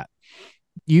gone with that.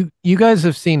 You guys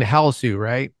have seen Hausu,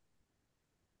 right?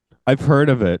 I've heard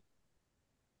of it.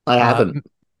 I haven't.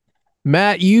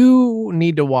 Matt, you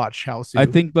need to watch Hausu. I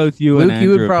think both you Luke, and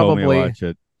Andrew told me to watch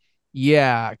it.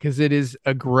 Yeah, because it is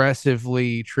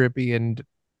aggressively trippy and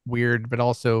weird, but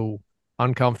also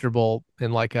uncomfortable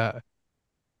in like a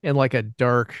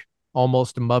dark,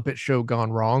 almost Muppet Show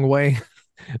gone wrong way.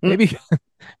 maybe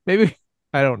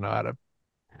I don't know how to.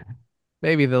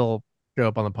 Maybe they'll show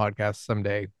up on the podcast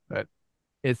someday, but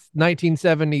it's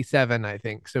 1977, I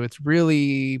think. So it's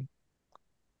really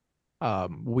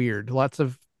weird. Lots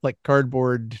of like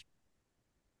cardboard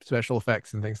special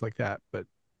effects and things like that. But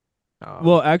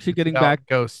well, actually, getting back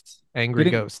ghosts,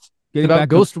 angry ghosts. Getting about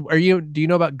ghost. Do you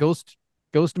know about ghost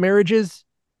marriages?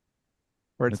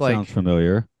 Where it's like sounds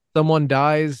familiar. Someone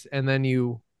dies and then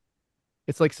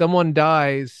it's like someone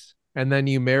dies and then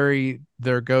you marry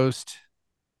their ghost.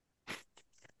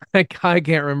 I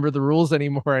can't remember the rules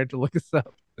anymore. I had to look this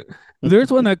up.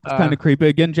 There's one that's kind of creepy.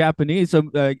 Again, Japanese.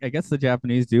 So I guess the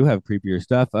Japanese do have creepier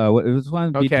stuff. It was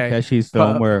one of Takeshi's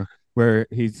film where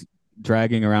he's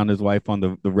dragging around his wife on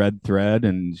the red thread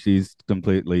and she's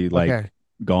completely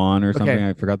gone or something.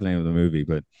 I forgot the name of the movie,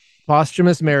 but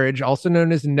posthumous marriage, also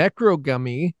known as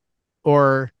necrogamy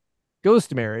or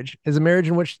ghost marriage, is a marriage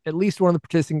in which at least one of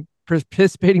the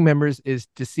participating members is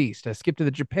deceased. I skipped to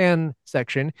the Japan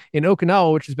section. In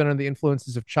Okinawa, which has been under the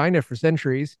influences of China for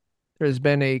centuries, there has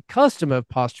been a custom of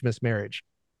posthumous marriage.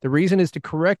 The reason is to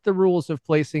correct the rules of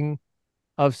placing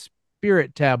of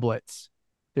spirit tablets.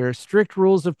 There are strict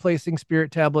rules of placing spirit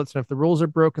tablets, and if the rules are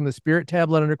broken, the spirit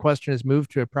tablet under question is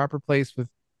moved to a proper place with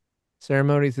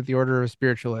ceremonies at the order of a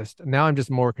spiritualist. Now I'm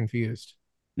just more confused.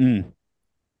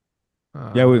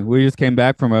 Yeah, we just came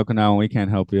back from Okinawa and we can't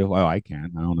help you. Well, I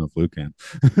can. I don't know if Luke can.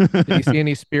 Did you see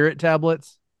any spirit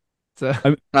tablets? No,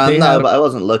 but I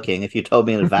wasn't looking. If you told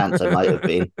me in advance, I might have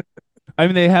been. I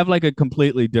mean, they have like a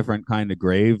completely different kind of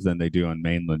grave than they do in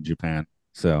mainland Japan.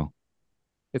 So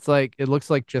it's like it looks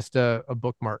like just a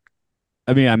bookmark.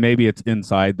 I mean, maybe it's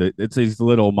inside it's these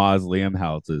little mausoleum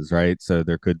houses, right? So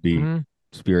there could be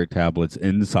spirit tablets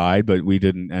inside, but we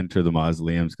didn't enter the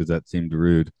mausoleums because that seemed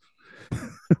rude.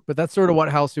 But that's sort of what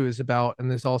Hausu is about, and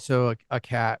there's also a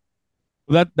cat.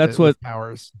 That's with what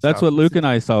powers. That's what Luke and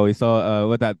I saw. We saw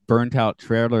with that burnt out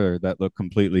trailer that looked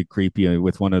completely creepy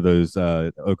with one of those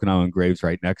Okinawan graves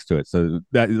right next to it. So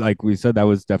that, like we said, that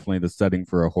was definitely the setting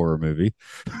for a horror movie.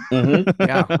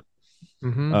 Yeah.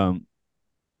 Mm-hmm.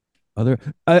 Other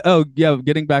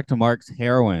getting back to Mark's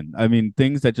heroin. I mean,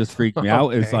 things that just freaked me out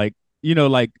is like,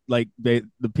 Requiem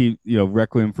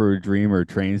for a Dream or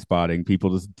Train Spotting,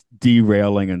 people just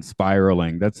derailing and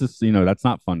spiraling. That's just, that's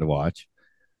not fun to watch.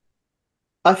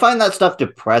 I find that stuff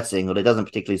depressing, but it doesn't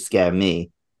particularly scare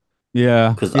me. Yeah,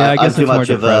 because I guess I'm too much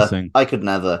of depressing. I could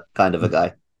never kind of a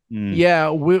guy. Yeah,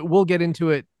 we'll get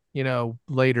into it,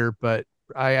 later. But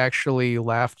I actually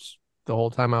laughed the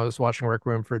whole time I was watching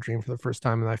Requiem for a Dream for the first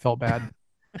time, and I felt bad.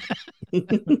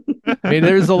 I mean,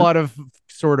 there's a lot of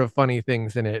sort of funny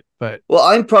things in it, but well,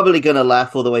 I'm probably gonna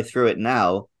laugh all the way through it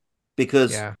now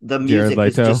because the music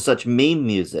is just such meme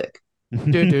music.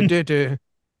 I'm gonna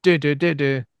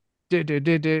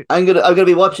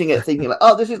be watching it thinking like,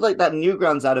 oh, this is like that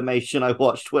Newgrounds animation I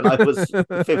watched when I was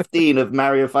 15 of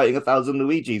Mario fighting 1,000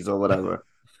 Luigis or whatever.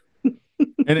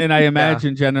 and I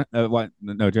imagine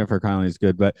Jennifer Connelly is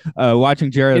good, but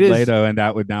watching Jared Leto and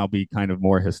that would now be kind of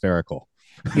more hysterical.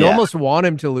 You almost want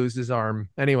him to lose his arm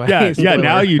anyway. Yeah.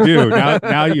 Now you do.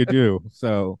 Now you do.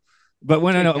 So, but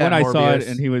when I saw it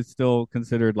and he was still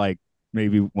considered like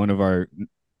maybe one of our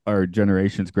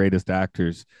generation's greatest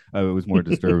actors, it was more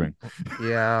disturbing.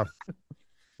 Yeah.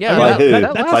 By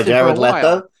who? By Jared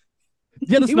Leto?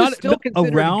 Yeah, he was still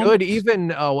considered good. Even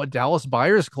Dallas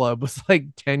Buyers Club was like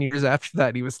 10 years after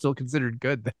that. He was still considered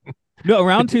good then. No,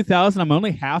 around 2000, I'm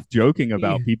only half joking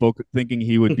about people thinking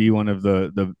he would be one of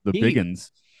the biggins.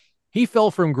 He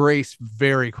fell from grace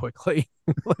very quickly.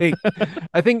 Like,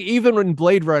 I think even when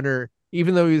Blade Runner,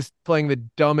 even though he was playing the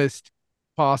dumbest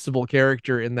possible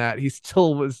character in that, he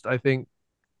still was, I think,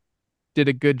 did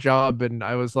a good job. And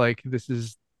I was like, this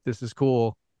is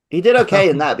cool. He did okay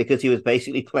in that because he was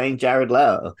basically playing Jared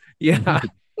Leto. Yeah.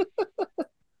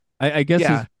 I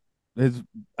guess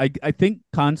I think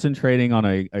concentrating on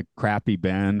a crappy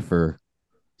band for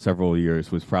several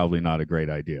years was probably not a great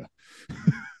idea.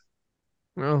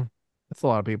 Well, that's a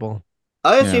lot of people.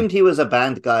 I assumed he was a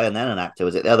band guy and then an actor.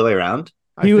 Was it the other way around?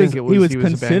 He was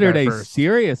considered a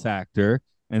serious actor,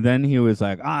 and then he was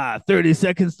like, 30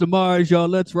 Seconds to Mars, y'all,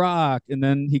 let's rock. And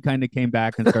then he kind of came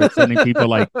back and started sending people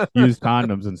like used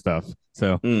condoms and stuff.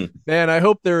 So, man, I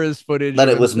hope there is footage that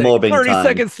it was morbing 30 time.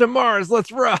 Seconds to Mars,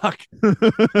 let's rock.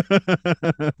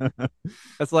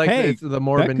 That's like it's the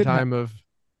morbid time of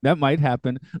that might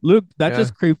happen. Luke, that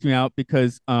just creeped me out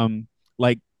because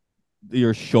like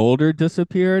your shoulder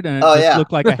disappeared and it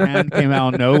looked like a hand came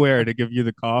out of nowhere to give you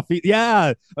the coffee.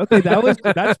 Yeah. Okay,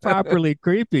 that's properly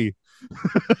creepy.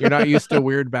 You're not used to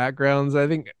weird backgrounds. I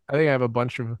think I have a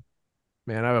bunch of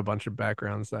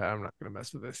backgrounds that I'm not gonna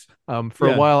mess with this. For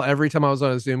a while, every time I was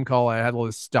on a Zoom call, I had all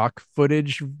this stock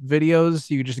footage videos.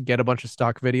 You could just get a bunch of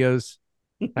stock videos.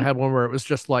 I had one where it was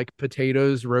just like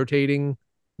potatoes rotating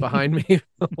behind me,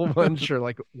 a whole bunch, or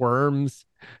like worms.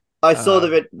 I saw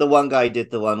the one guy did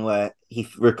the one where he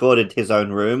recorded his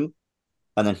own room,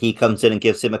 and then he comes in and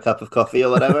gives him a cup of coffee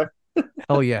or whatever.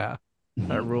 Hell yeah,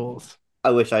 that rules.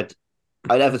 I wish I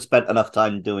never spent enough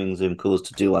time doing Zoom calls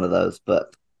to do one of those,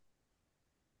 but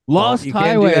Lost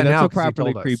Highway. That's a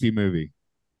properly creepy movie.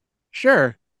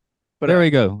 Sure, but there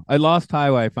we go. I Lost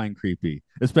Highway I find creepy,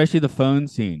 especially the phone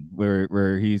scene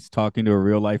where he's talking to a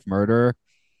real life murderer.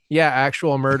 Yeah,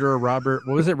 actual murderer Robert.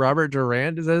 What was it? Robert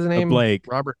Durand? Is that his name? Blake.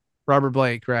 Robert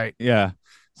Blake, right? Yeah.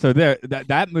 So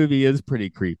that movie is pretty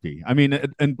creepy. I mean,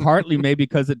 and partly maybe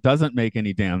because it doesn't make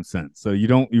any damn sense. So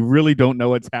you really don't know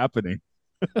what's happening.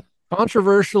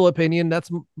 Controversial opinion. That's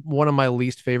one of my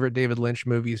least favorite David Lynch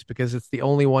movies because it's the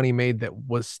only one he made that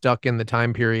was stuck in the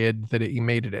time period that he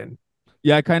made it in.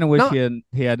 Yeah, I kind of wish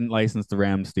he hadn't licensed the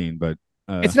Ramstein, but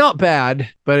it's not bad,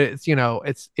 but it's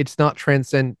it's not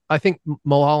transcend. I think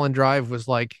Mulholland Drive was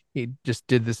like he just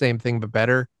did the same thing but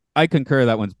better. I concur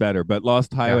that one's better, but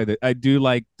Lost Highway, I do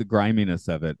like the griminess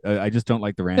of it. I just don't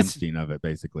like the Ramstein of it,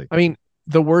 basically. I mean,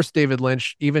 the worst David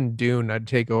Lynch, even Dune, I'd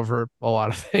take over a lot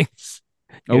of things.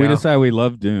 We decided we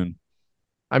love Dune.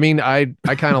 I mean, I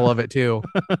kind of love it too.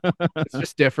 It's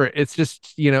just different. It's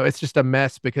just, it's just a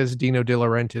mess because Dino De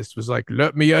Laurentiis was like,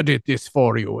 let me edit this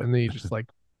for you. And then he just like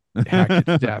hacked it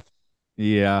to death.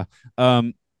 Yeah.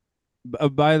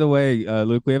 By the way,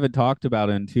 Luke, we haven't talked about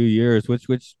it in 2 years. Which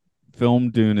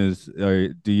film Dune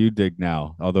do you dig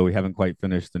now? Although we haven't quite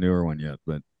finished the newer one yet,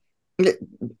 but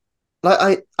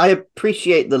I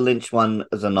appreciate the Lynch one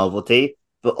as a novelty,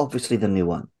 but obviously the new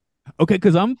one. Okay,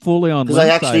 because I'm fully on. Because I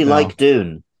actually like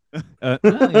Dune.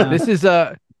 This is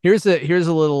here's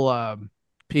a little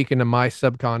peek into my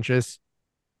subconscious.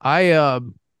 I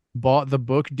bought the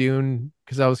book Dune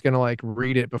because I was gonna like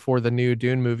read it before the new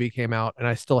Dune movie came out, and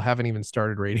I still haven't even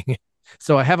started reading it.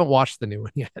 So I haven't watched the new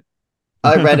one yet.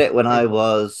 I read it when I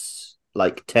was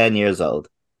like 10 years old,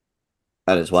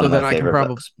 and it's one So of then my I can favorite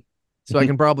probably books. so I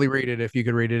can probably read it if you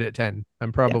could read it at 10.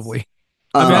 I'm probably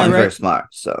I mean, I I'm read- very smart,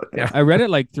 so Yeah. I read it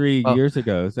like 3 Oh. years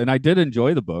ago, and I did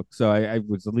enjoy the book, so I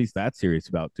was at least that serious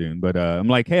about Dune. But I'm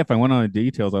like, hey, if I want on the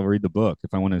details, I'll read the book.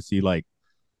 If I want to see like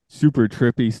super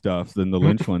trippy stuff, then the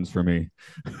Lynch one's for me.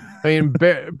 I mean,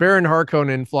 Baron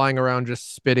Harkonnen flying around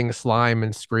just spitting slime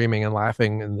and screaming and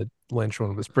laughing in the Lynch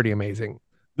one was pretty amazing.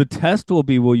 The test will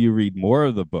be, will you read more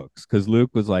of the books? Because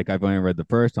Luke was like, I've only read the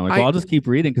first. I'm like, well, I'll just keep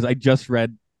reading because I just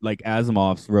read like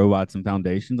Asimov's Robots and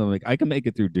Foundations. I'm like, I can make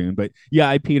it through Dune. But yeah,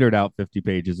 I petered out 50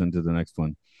 pages into the next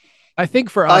one. I think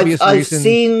for obvious I've reasons.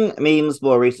 seen memes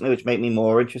more recently, which make me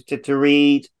more interested to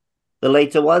read the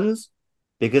later ones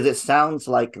because it sounds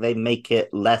like they make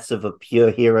it less of a pure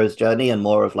hero's journey and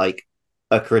more of like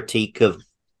a critique of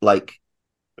like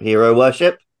hero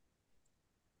worship.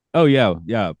 Oh yeah.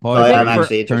 Paul So I'm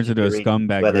actually turns into a interested to read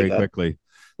scumbag where they very go. quickly.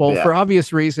 Well, Yeah. for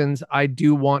obvious reasons, I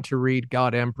do want to read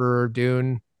God Emperor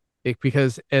Dune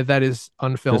because that is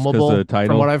unfilmable the title?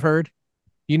 from what I've heard.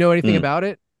 You know anything Hmm. about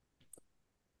it?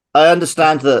 I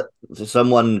understand that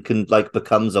someone can like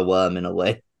becomes a worm in a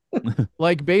way.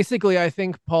 Like basically, I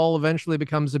think Paul eventually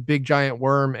becomes a big giant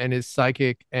worm and is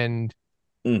psychic and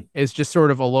is just sort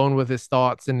of alone with his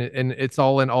thoughts, and it's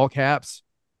all in all caps.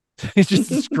 He's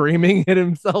just screaming at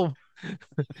himself.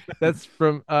 That's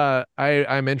from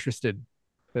I'm interested.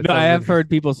 That No, I sounds have interesting. heard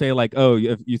people say like, "Oh,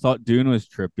 if you thought Dune was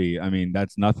trippy, I mean,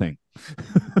 that's nothing."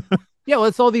 Yeah, well,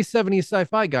 it's all these 70s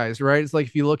sci-fi guys, right? It's like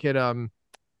if you look at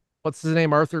what's his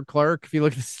name, Arthur Clarke. If you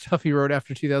look at the stuff he wrote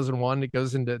after 2001, it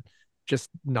goes into just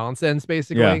nonsense,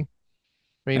 basically. Yeah. I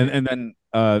mean, And then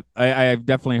I've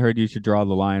definitely heard you should draw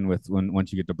the line with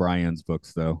once you get to Brian's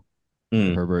books, though.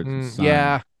 Herbert's son.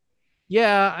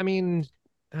 yeah. I mean,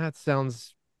 that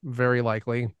sounds very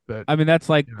likely, but I mean, that's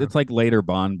like it's like later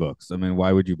Bond books. I mean,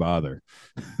 why would you bother?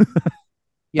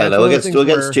 yeah, We'll get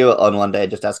Stuart on one day and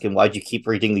just ask him, why do you keep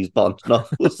reading these Bond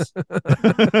novels?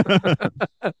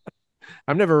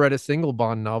 I've never read a single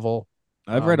Bond novel.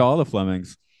 I've read all the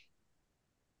Flemings.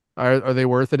 Are they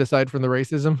worth it aside from the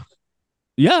racism?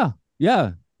 Yeah.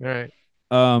 All right.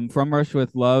 From Rush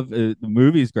with Love, the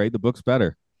movie's great. The book's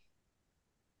better.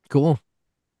 Cool.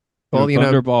 Well,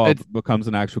 Thunderball becomes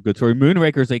an actual good story.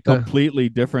 Moonraker is a completely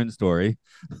different story.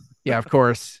 Yeah, of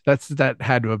course. That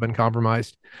had to have been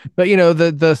compromised. But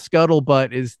the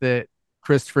scuttlebutt is that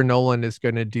Christopher Nolan is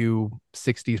going to do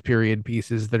 60s period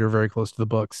pieces that are very close to the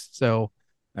books. So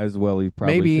as well, he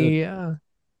probably maybe should.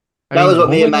 That was what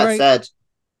me and Matt said.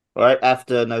 Right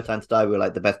after No Time to Die, we were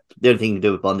like, the only thing you can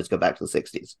do with Bond is go back to the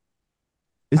 60s.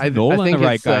 Is Nolan the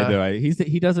right guy though?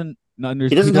 He doesn't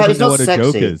understand. He doesn't know what a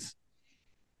joke is.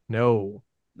 No.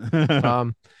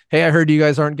 Hey, I heard you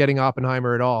guys aren't getting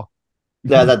Oppenheimer at all.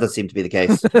 Yeah, that does seem to be the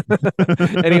case.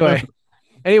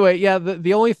 Anyway, yeah,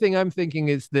 the only thing I'm thinking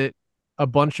is that a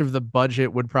bunch of the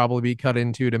budget would probably be cut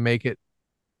into to make it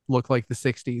look like the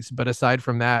 60s. But aside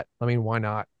from that, I mean, why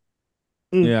not?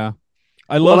 Yeah.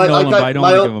 I love Nolan, but I don't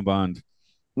want to give him a Bond.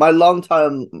 My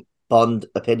long-time Bond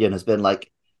opinion has been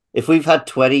like, if we've had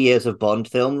 20 years of Bond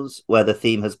films where the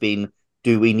theme has been,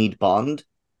 do we need Bond?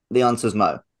 The answer's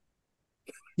no.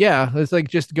 Yeah, it's like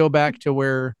just go back to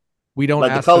where we don't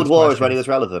like ask the Cold War questions. is when it was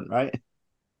relevant, right?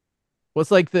 Well, it's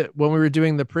like when we were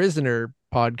doing the Prisoner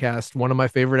podcast, one of my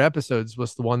favorite episodes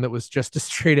was the one that was just a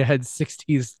straight ahead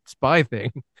 60s spy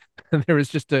thing. And there was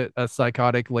just a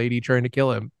psychotic lady trying to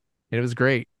kill him. And it was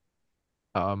great.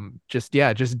 Just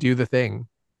do the thing.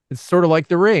 It's sort of like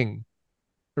The Ring.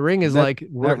 The Ring is this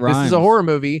is a horror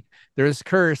movie. There's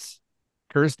cursed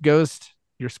ghost.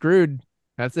 You're screwed.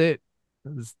 That's it.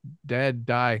 It's dead.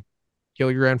 Die.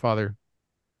 Kill your grandfather.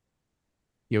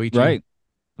 Yoichi. Right.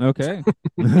 Okay.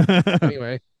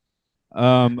 Anyway.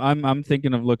 I'm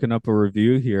thinking of looking up a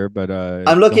review here, but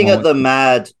I'm looking at the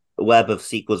mad web of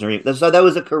sequels and remakes. So there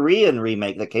was a Korean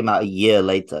remake that came out a year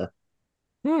later.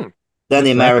 Then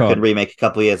the American remake a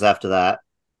couple years after that.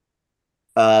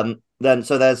 Then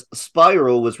there's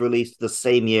Spiral was released the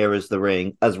same year as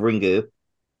Ringu.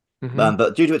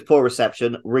 But due to its poor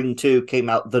reception, Ring 2 came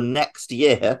out the next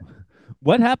year.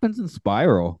 What happens in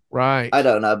Spiral? Right. I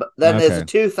don't know. But then there's a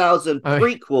 2000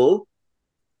 prequel,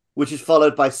 which is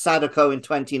followed by Sadako in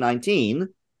 2019.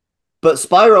 But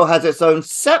Spiral has its own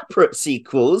separate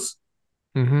sequels,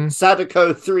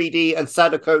 Sadako 3D and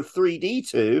Sadako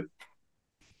 3D2.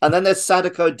 And then there's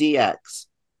Sadako DX.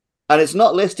 And it's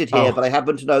not listed here, but I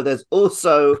happen to know there's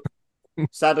also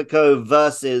Sadako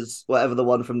versus whatever the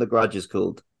one from The Grudge is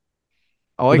called.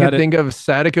 All I can think of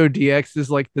Sadako DX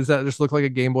is like, does that just look like a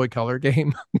Game Boy Color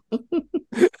game?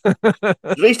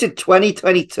 Released in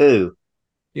 2022.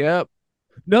 Yep.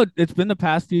 No, it's been the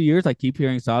past few years. I keep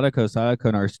hearing Sadako,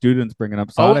 and our students bringing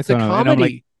up Sadako. Oh, it's a comedy. And I'm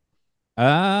like,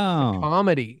 oh, it's a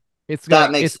comedy. It's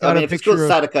got. It's got a picture of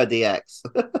Sadako DX.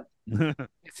 It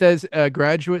says a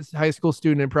graduate high school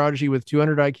student and prodigy with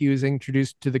 200 IQ is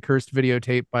introduced to the cursed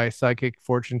videotape by a psychic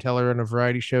fortune teller on a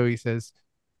variety show. He says,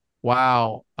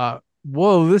 "Wow,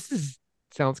 whoa,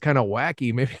 sounds kind of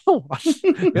wacky. Maybe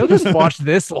I'll just watch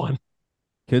this one."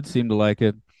 Kids seem to like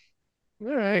it.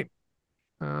 All right.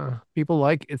 People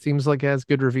like it. Seems like it has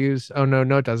good reviews. Oh no,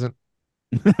 it doesn't.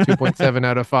 2.7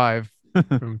 out of 5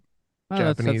 from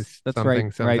Japanese. That's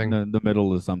something. Right in the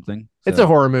middle of something. So. It's a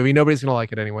horror movie. Nobody's gonna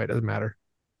like it anyway. It doesn't matter.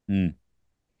 I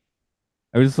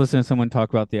was just listening to someone talk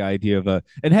about the idea of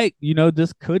and hey,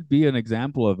 this could be an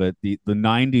example of it. The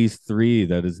 90s 3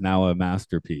 that is now a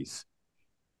masterpiece.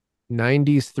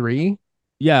 90s 3?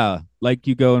 Yeah, like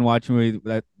you go and watch a movie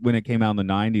that when it came out in the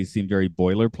 90s seemed very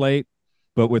boilerplate,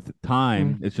 but with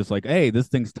time, it's just like, hey, this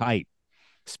thing's tight.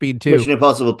 Speed 2. Mission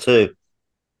Impossible 2.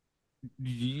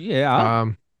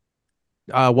 Yeah.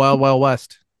 Wild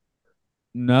West.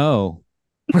 No.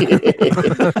 I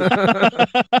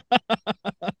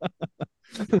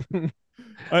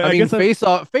mean, Face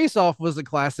Off was a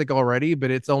classic already,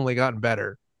 but it's only gotten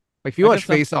better. Like if you watch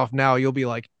Face Off now, you'll be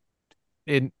like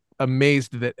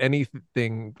amazed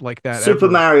anything like that. Super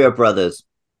Mario Brothers.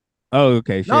 Oh,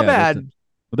 okay. Not bad.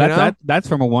 That's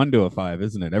from a 1 to a 5,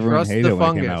 isn't it? Everyone hated it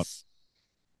when it came out.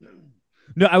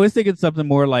 No, I was thinking something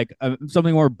more like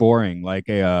something more boring, like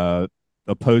a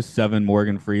post 7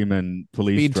 Morgan Freeman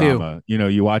police Speed drama. 2.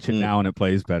 You watch it now and it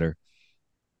plays better.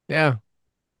 Yeah.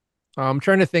 I'm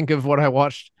trying to think of what I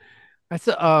watched. That's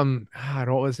what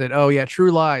was it? Oh yeah,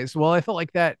 True Lies. Well, I felt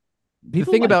like that. The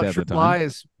thing about True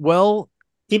Lies, well,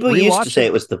 people used to say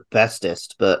it was the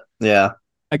bestest, but yeah.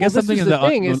 I guess something is the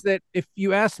thing is that if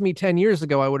you asked me 10 years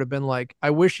ago, I would have been like,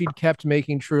 I wish he'd kept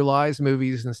making True Lies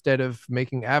movies instead of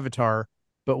making Avatar.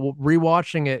 But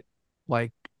rewatching it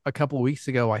like a couple of weeks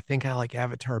ago, I think I like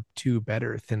Avatar 2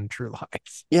 better than True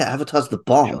Lies. Yeah, Avatar's the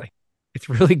bomb. Really. It's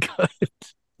really good.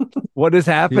 What is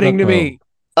happening to me?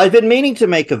 I've been meaning to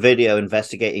make a video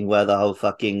investigating where the whole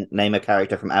fucking name a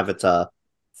character from Avatar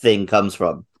thing comes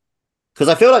from. Because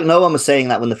I feel like no one was saying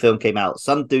that when the film came out.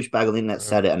 Some douchebag on the internet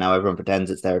said it, and now everyone pretends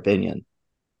it's their opinion.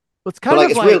 It's kind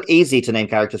of it's real easy to name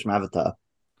characters from Avatar.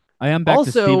 I am back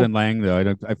to Stephen Lang,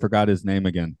 though. I forgot his name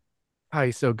again. Oh,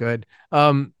 he's so good.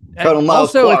 Colonel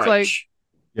Miles also, Quaritch.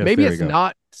 It's like maybe it's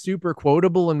not super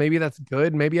quotable, and maybe that's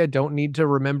good. Maybe I don't need to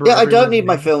remember. Yeah, I don't need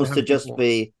my films to just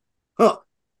be, well,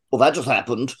 that just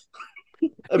happened.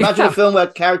 Imagine a film where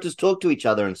characters talk to each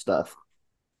other and stuff.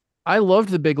 I loved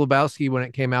The Big Lebowski when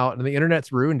it came out, and the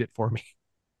internet's ruined it for me.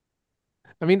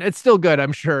 I mean, it's still good,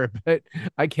 I'm sure, but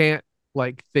I can't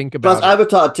think about it. Plus,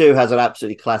 Avatar 2 has an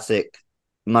absolutely classic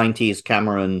 90s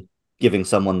Cameron giving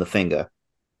someone the finger.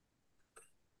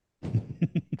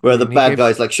 Where the bad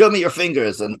guy's like, show me your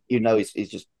fingers, and he's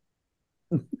just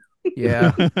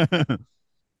yeah.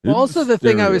 Well, also the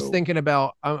thing I was thinking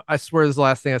about, I swear this is the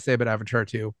last thing I say about Avatar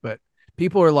 2, but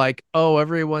people are like, oh,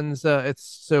 everyone's it's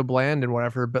so bland and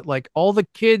whatever, but like all the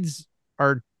kids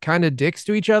are kind of dicks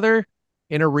to each other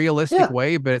in a realistic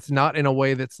way, but it's not in a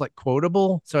way that's like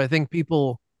quotable. So I think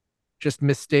people just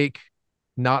mistake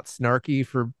not snarky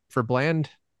for bland.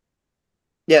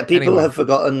 Yeah, people have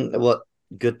forgotten what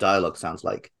good dialogue sounds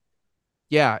like.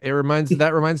 Yeah, that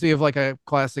reminds me of like a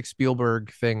classic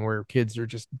Spielberg thing where kids are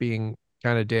just being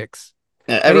kind of dicks.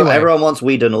 Yeah, everyone wants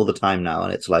Whedon all the time now,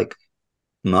 and it's like,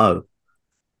 no,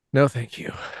 thank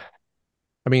you.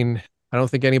 I mean, I don't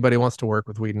think anybody wants to work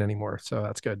with Whedon anymore, so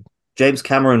that's good. James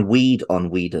Cameron weed on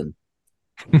Whedon.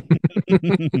 I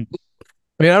mean,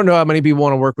 I don't know how many people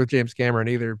want to work with James Cameron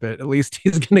either, but at least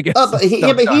he's gonna get. But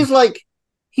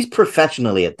he's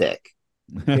professionally a dick.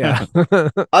 Yeah,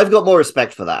 I've got more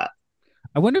respect for that.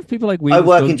 I wonder if people like I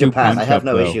work in Japan. I have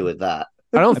no issue with that.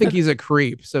 I don't think he's a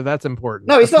creep, so that's important.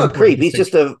 No, he's not a creep. He's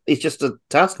just a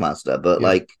taskmaster. But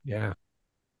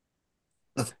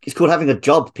it's called having a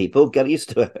job. People get used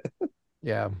to it.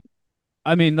 Yeah,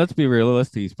 I mean, let's be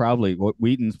realistic.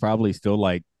 Wheaton's probably still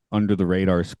like under the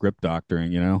radar script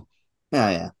doctoring.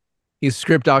 Yeah. He's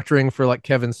script doctoring for like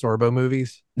Kevin Sorbo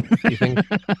movies. You think?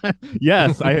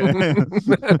 Yes,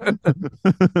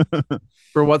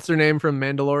 For what's her name from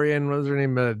Mandalorian? What was her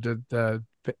name?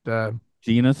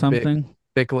 Gina something.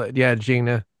 Yeah,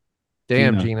 Gina.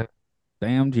 Damn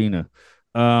Gina.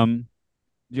 Do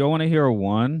y'all want to hear a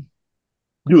 1?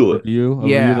 Do it. Review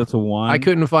that's a 1. I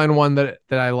couldn't find one that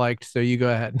I liked, so you go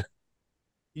ahead.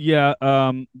 Yeah,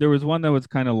 there was one that was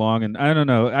kind of long, and I don't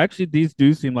know. Actually, these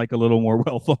do seem like a little more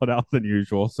well thought out than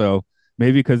usual. So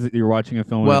maybe because you're watching a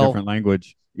film in a different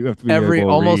language, you have to be able to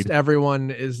almost read.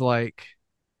 everyone is like,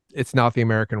 it's not the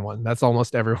American one. That's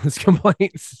almost everyone's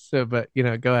complaints. So, but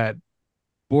go ahead.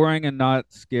 Boring and not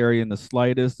scary in the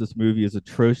slightest. This movie is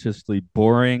atrociously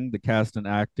boring. The cast and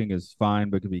acting is fine,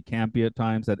 but can be campy at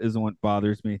times. That isn't what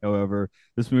bothers me, however.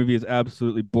 This movie is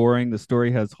absolutely boring. The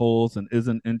story has holes and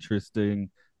isn't interesting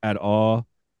at all.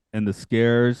 And the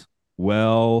scares,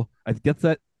 well, I guess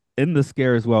that in the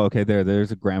scare as well. Okay,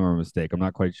 there's a grammar mistake. I'm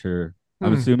not quite sure.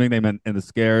 I'm assuming they meant in the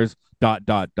scares, ...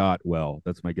 Well,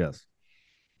 that's my guess.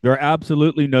 There are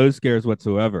absolutely no scares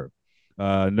whatsoever.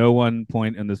 No one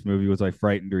point in this movie was I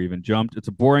frightened or even jumped. It's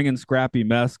a boring and scrappy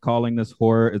mess. Calling this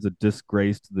horror is a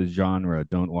disgrace to the genre.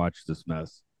 Don't watch this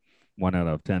mess. 1 out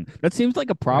of 10. That seems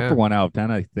like a proper 1 out of 10,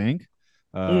 I think.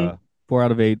 4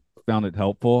 out of 8 found it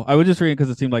helpful. I was just reading because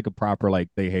it seemed like a proper, like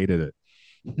they hated it.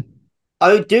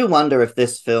 I do wonder if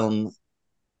this film,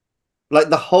 like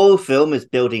the whole film is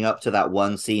building up to that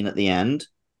one scene at the end.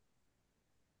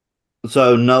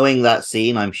 So knowing that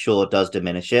scene, I'm sure does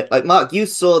diminish it. Like Mark, you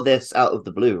saw this out of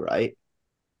the blue, right?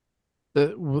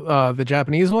 The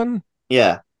Japanese one?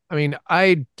 Yeah. I mean,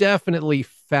 I definitely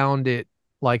found it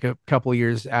like a couple of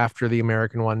years after the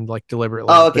American one, like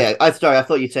deliberately. Oh, okay. I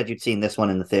thought you said you'd seen this one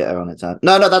in the theater on its own.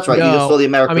 No, that's right. You just saw the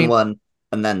American one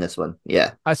and then this one.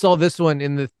 Yeah. I saw this one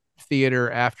in the theater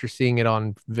after seeing it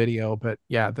on video, but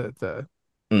yeah, the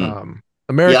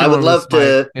American one was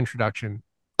my introduction.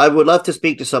 I would love to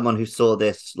speak to someone who saw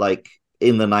this like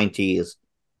in the 90s,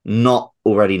 not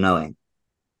already knowing.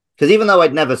 Because even though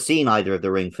I'd never seen either of the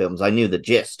Ring films, I knew the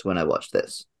gist when I watched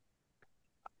this.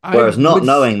 Whereas not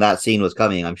knowing that scene was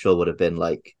coming, I'm sure would have been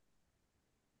like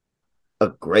a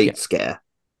great scare.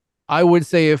 I would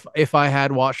say if I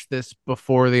had watched this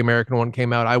before the American one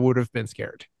came out, I would have been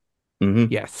scared.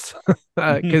 Mm-hmm. Yes.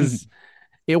 Because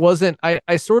it wasn't,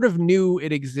 I sort of knew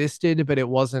it existed, but it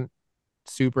wasn't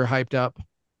super hyped up.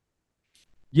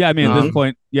 Yeah, I mean, at this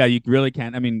point, yeah, you really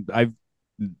can't. I mean, I've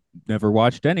never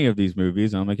watched any of these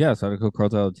movies. And I'm like, yeah, Sadako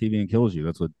crawls out of the TV and kills you.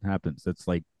 That's what happens. That's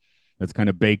kind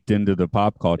of baked into the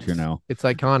pop culture now. It's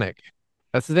iconic.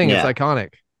 That's the thing. Yeah. It's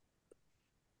iconic.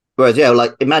 Whereas, yeah,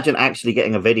 like imagine actually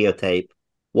getting a videotape,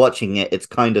 watching it. It's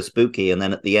kind of spooky. And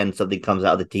then at the end, something comes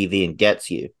out of the TV and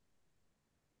gets you.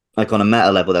 Like on a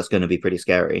meta level, that's going to be pretty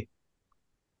scary.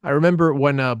 I remember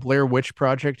when Blair Witch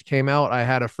Project came out, I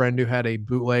had a friend who had a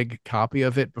bootleg copy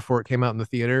of it before it came out in the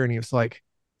theater, and he was like,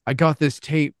 "I got this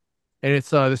tape, and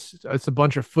it's a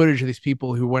bunch of footage of these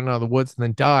people who went out of the woods and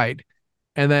then died."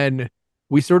 And then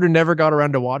we sort of never got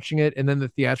around to watching it, and then the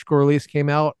theatrical release came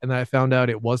out, and then I found out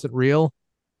it wasn't real.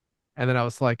 And then I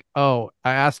was like, "Oh,"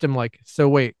 I asked him like, "So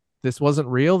wait, this wasn't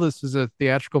real? This was a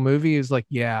theatrical movie?" He was like,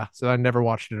 "Yeah." So I never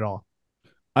watched it at all.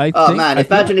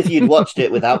 Imagine if you'd watched it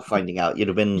without finding out, you'd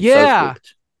have been so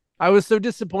spooked. I was so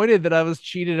disappointed that I was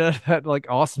cheated out of that like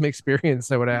awesome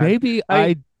experience I would have. Maybe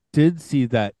I did see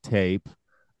that tape.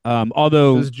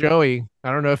 Although it was Joey.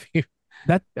 I don't know if you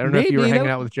if you were hanging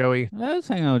out with Joey. I was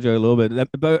hanging out with Joey a little bit,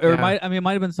 but it might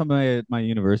have been somebody at my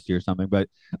university or something. But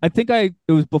I think it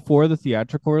was before the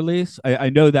theatrical release.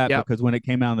 I know that because when it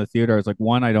came out in the theater, I was like,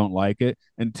 1, I don't like it,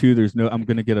 and 2, I'm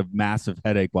going to get a massive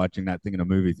headache watching that thing in a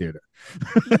movie theater.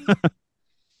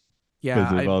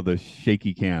 Because of all the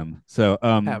shaky cam. So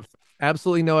have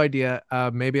absolutely no idea.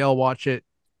 Maybe I'll watch it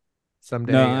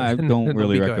someday. No, I don't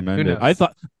really recommend it. I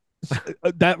thought.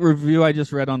 That review I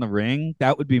just read on The Ring,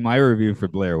 that would be my review for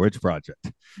Blair Witch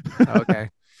Project.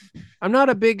 Okay. I'm not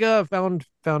a big found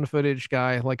footage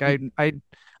guy. Like I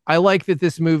like that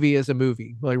this movie is a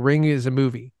movie. Like Ring is a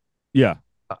movie. Yeah.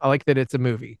 I like that it's a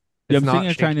movie. It's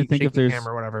not trying to think if there's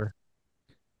or whatever.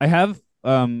 I have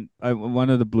one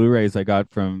of the Blu-rays I got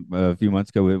from a few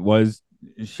months ago. It was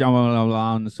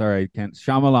Shyamalan. Sorry, I can't.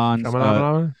 Shyamalan.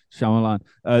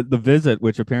 The Visit,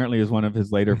 which apparently is one of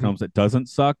his later films that doesn't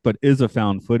suck, but is a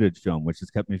found footage film, which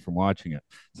has kept me from watching it.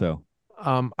 So,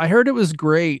 I heard it was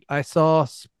great. I saw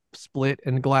Split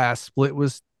and Glass. Split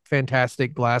was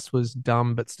fantastic. Glass was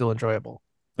dumb but still enjoyable.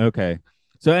 Okay.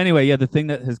 So anyway, yeah, the thing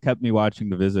that has kept me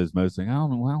watching The Visit is mostly, I don't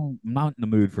know, well, I'm not in the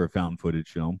mood for a found footage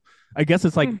film. I guess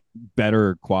it's like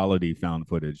better quality found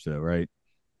footage, though, right?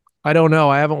 I don't know.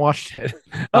 I haven't watched it.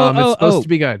 It's supposed to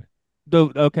be good.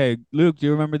 Okay, Luke, do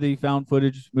you remember the found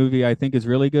footage movie I think is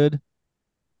really good?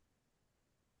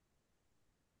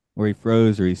 Or he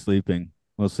froze or he's sleeping.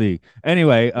 We'll see.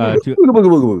 Anyway, oh, there it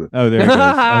goes.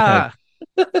 Okay.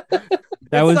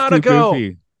 That was too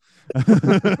goofy.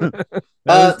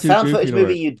 Found footage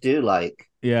movie you do like.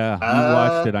 Yeah, you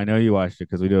watched it. I know you watched it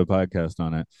because we do a podcast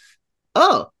on it.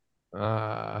 Oh.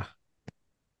 No,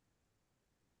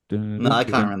 I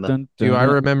can't remember. Do I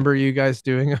remember you guys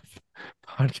doing a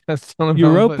podcast on a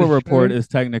Europa Report is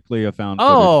technically a found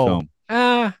footage film.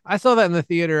 I saw that in the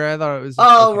theater. I thought it was.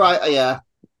 Oh, okay. right. Yeah.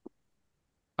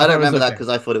 I don't remember that because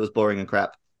I thought it was boring and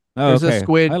crap. Oh, there's okay. a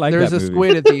squid. I like there's that a movie.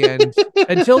 squid at the end.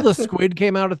 Until the squid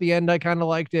came out at the end, I kind of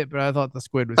liked it, but I thought the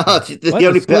squid was. The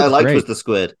only bit I liked was the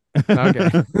squid.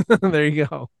 Okay, there you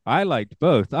go. I liked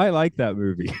both. I liked that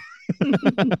movie.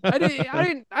 I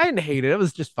didn't hate it. It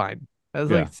was just fine. I was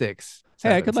like 6.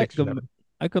 Hey, I could like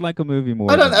a movie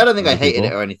more. I don't think I hated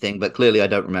it or anything, but clearly I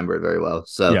don't remember it very well.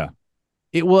 So yeah,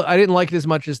 I didn't like it as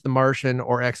much as The Martian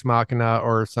or Ex Machina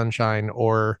or Sunshine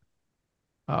or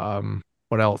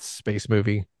what else? Space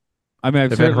movie. I mean,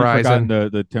 I've certainly forgotten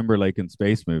the Timberlake and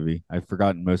space movie. I've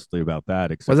forgotten mostly about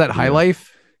that. Was that High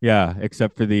Life? Yeah,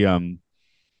 except for the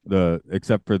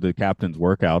captain's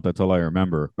workout. That's all I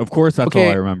remember. Of course, that's all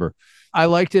I remember. I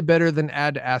liked it better than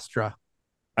Ad Astra.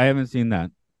 I haven't seen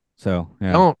that, so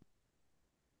yeah.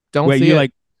 Don't wait. See you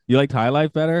it. You liked High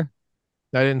Life better?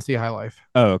 I didn't see High Life.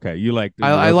 Oh, okay. You liked.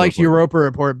 I liked Europa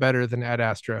Report better than Ad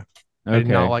Astra. Okay. I did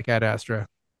not like Ad Astra.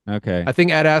 Okay. I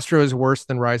think Ad Astra is worse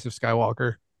than Rise of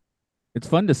Skywalker. It's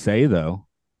fun to say though.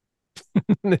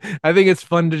 I think it's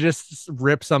fun to just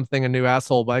rip something a new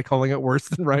asshole by calling it worse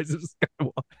than Rise of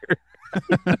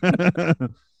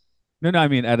Skywalker. No, I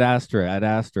mean Ad Astra.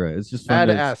 It's just fun. Ad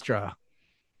Astra.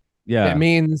 Yeah. It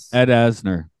means Ed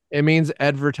Asner. It means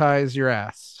advertise your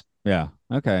ass. Yeah.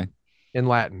 Okay. In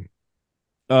Latin.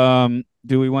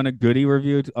 Do we want a goodie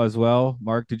review as well?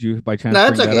 Mark, did you by chance? No,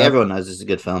 it's okay. Everyone knows it's a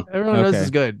good film. Everyone knows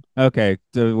it's good. Okay,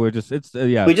 so we're just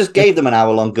We just gave them an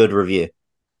hour-long good review.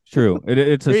 True.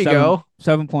 It's a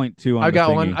 7.2 on I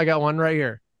got one. I got one right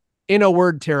here. In a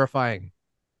word, terrifying.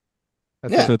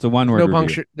 That's it. So it's a one-word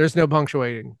review. There's no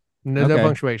punctuating. No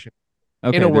punctuation.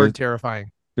 Okay, in a word,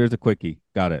 terrifying. There's a quickie.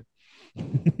 Got it.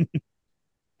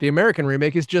 The American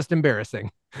remake is just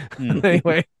embarrassing.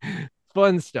 Anyway,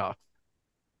 fun stuff.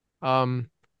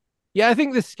 Yeah, I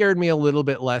think this scared me a little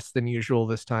bit less than usual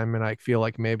this time, and I feel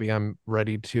like maybe I'm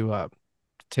ready to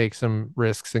take some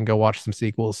risks and go watch some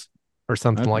sequels or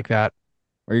something like that.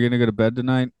 Are you gonna go to bed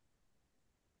tonight?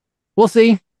 We'll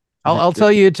see. I'll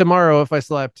tell you tomorrow if I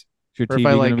slept. Is your TV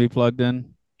gonna be plugged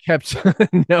in?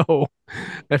 No.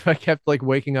 If I kept like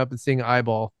waking up and seeing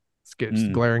eyeball, it's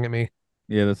glaring at me.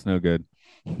 Yeah, that's no good.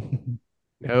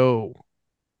 No.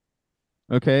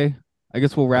 Okay. I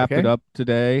guess we'll wrap it up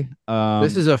today.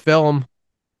 This is a film.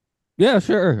 Yeah,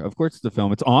 sure. Of course it's a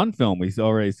film. It's on film. We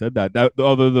already said that.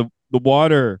 Although the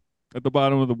water at the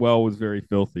bottom of the well was very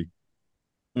filthy.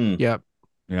 Yep.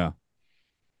 Yeah.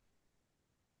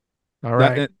 All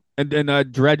right.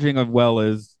 And dredging of well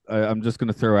is I'm just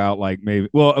gonna throw out like maybe.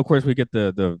 Well, of course we get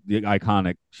the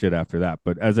iconic shit after that,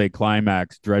 but as a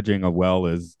climax, dredging a well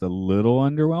is a little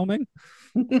underwhelming.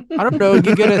 I don't know.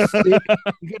 You get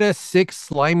a sick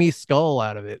slimy skull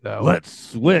out of it though.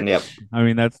 Let's switch. Yep. I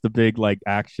mean, that's the big like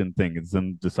action thing. It's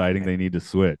them deciding they need to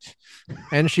switch.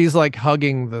 And she's like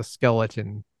hugging the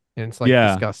skeleton, and it's like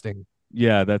disgusting.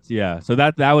 Yeah, So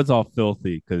that was all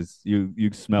filthy because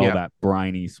you smell that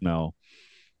briny smell.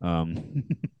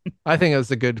 I think it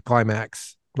was a good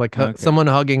climax. Like someone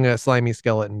hugging a slimy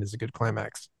skeleton is a good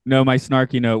climax. No, my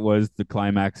snarky note was the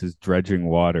climax is dredging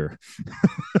water.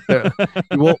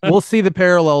 We'll see the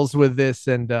parallels with this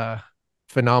and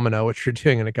Phenomena, which we're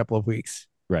doing in a couple of weeks.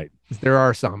 Right. There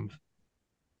are some.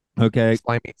 Okay.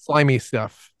 Slimy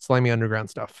stuff. Slimy underground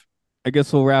stuff. I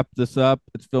guess we'll wrap this up.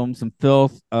 It's Film Some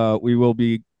Filth. We will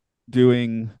be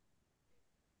doing,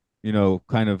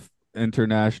 kind of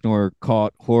international or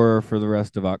caught horror for the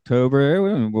rest of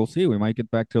October. We'll see. We might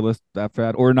get back to a list after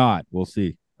that or not. We'll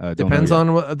see. Depends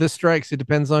on the strikes. It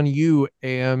depends on you,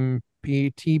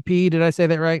 AMPTP. Did I say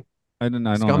that right? I don't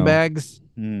know. Scumbags.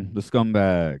 The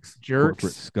scumbags. Jerks.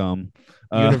 Corporate scum.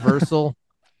 Universal.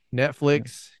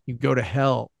 Netflix. You go to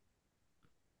hell.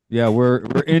 Yeah, we're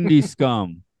indie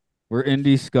scum. We're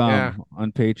indie scum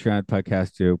on Patreon,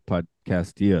 Podcastio,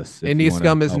 Podcastius. Indie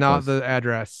scum is not the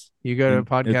address. You go to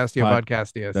Podcastio,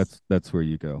 Podcastius. That's where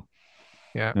you go.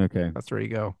 Yeah. Okay. That's where you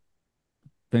go.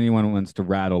 If anyone wants to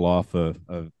rattle off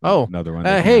another one,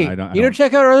 hey,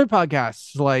 check out our other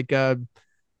podcasts like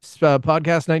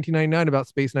Podcast 1999 about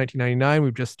Space 1999.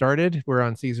 We've just started. We're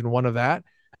on season 1 of that.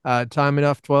 Time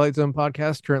Enough Twilight Zone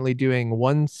podcast, currently doing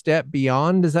One Step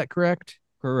Beyond. Is that correct?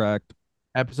 Correct.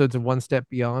 Episodes of One Step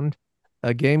Beyond.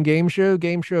 A game show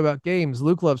about games.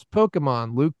 Luke loves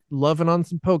Pokemon. Luke loving on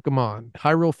some Pokemon.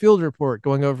 Hyrule Field Report,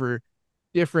 going over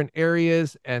different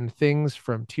areas and things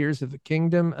from Tears of the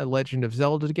Kingdom, a Legend of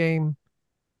Zelda game.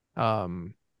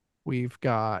 We've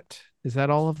got. Is that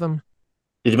all of them?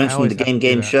 Did you I mention always the have to do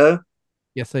game that. show?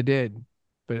 Yes, I did,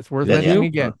 but it's worth Did mentioning you?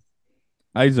 again.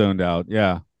 I zoned out.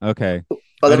 Yeah. Okay. Well,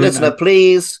 then, I didn't. listener,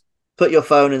 please put your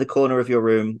phone in the corner of your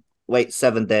room, wait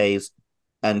 7 days,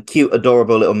 and cute,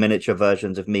 adorable little miniature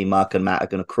versions of me, Mark, and Matt are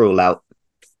going to crawl out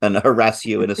and harass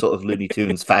you in a sort of Looney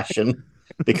Tunes fashion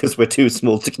because we're too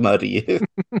small to murder you.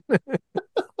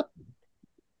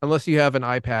 Unless you have an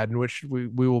iPad, in which we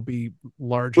will be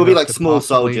large We'll be enough like to small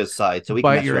possibly soldiers side, so we can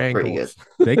bite mess your you up pretty good. ankles.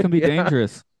 They can be Yeah.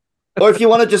 dangerous. Or if you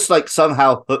want to just like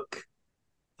somehow hook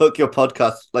your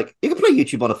podcast, like you can play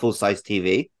YouTube on a full size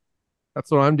TV. That's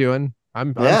what I'm doing.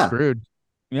 I'm Yeah. screwed.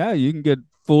 Yeah, you can get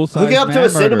full size. Hook it up to a man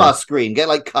cinema murders. screen. Get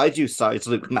like kaiju size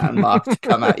Luke, Matt, and Mark to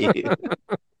come at you.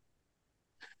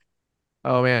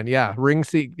 Oh man, yeah.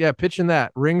 Pitching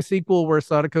that Ring sequel where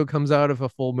Sadako comes out of a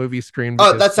full movie screen.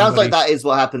 Oh, because that sounds somebody... like that is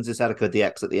what happens in Sadako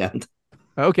DX at the end.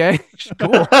 Okay,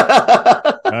 cool. You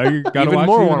gotta Even watch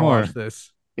more even want to more. watch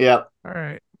this. Yeah. All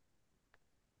right.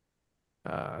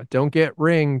 Don't get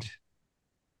ringed.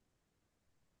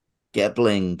 Get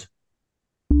blinged.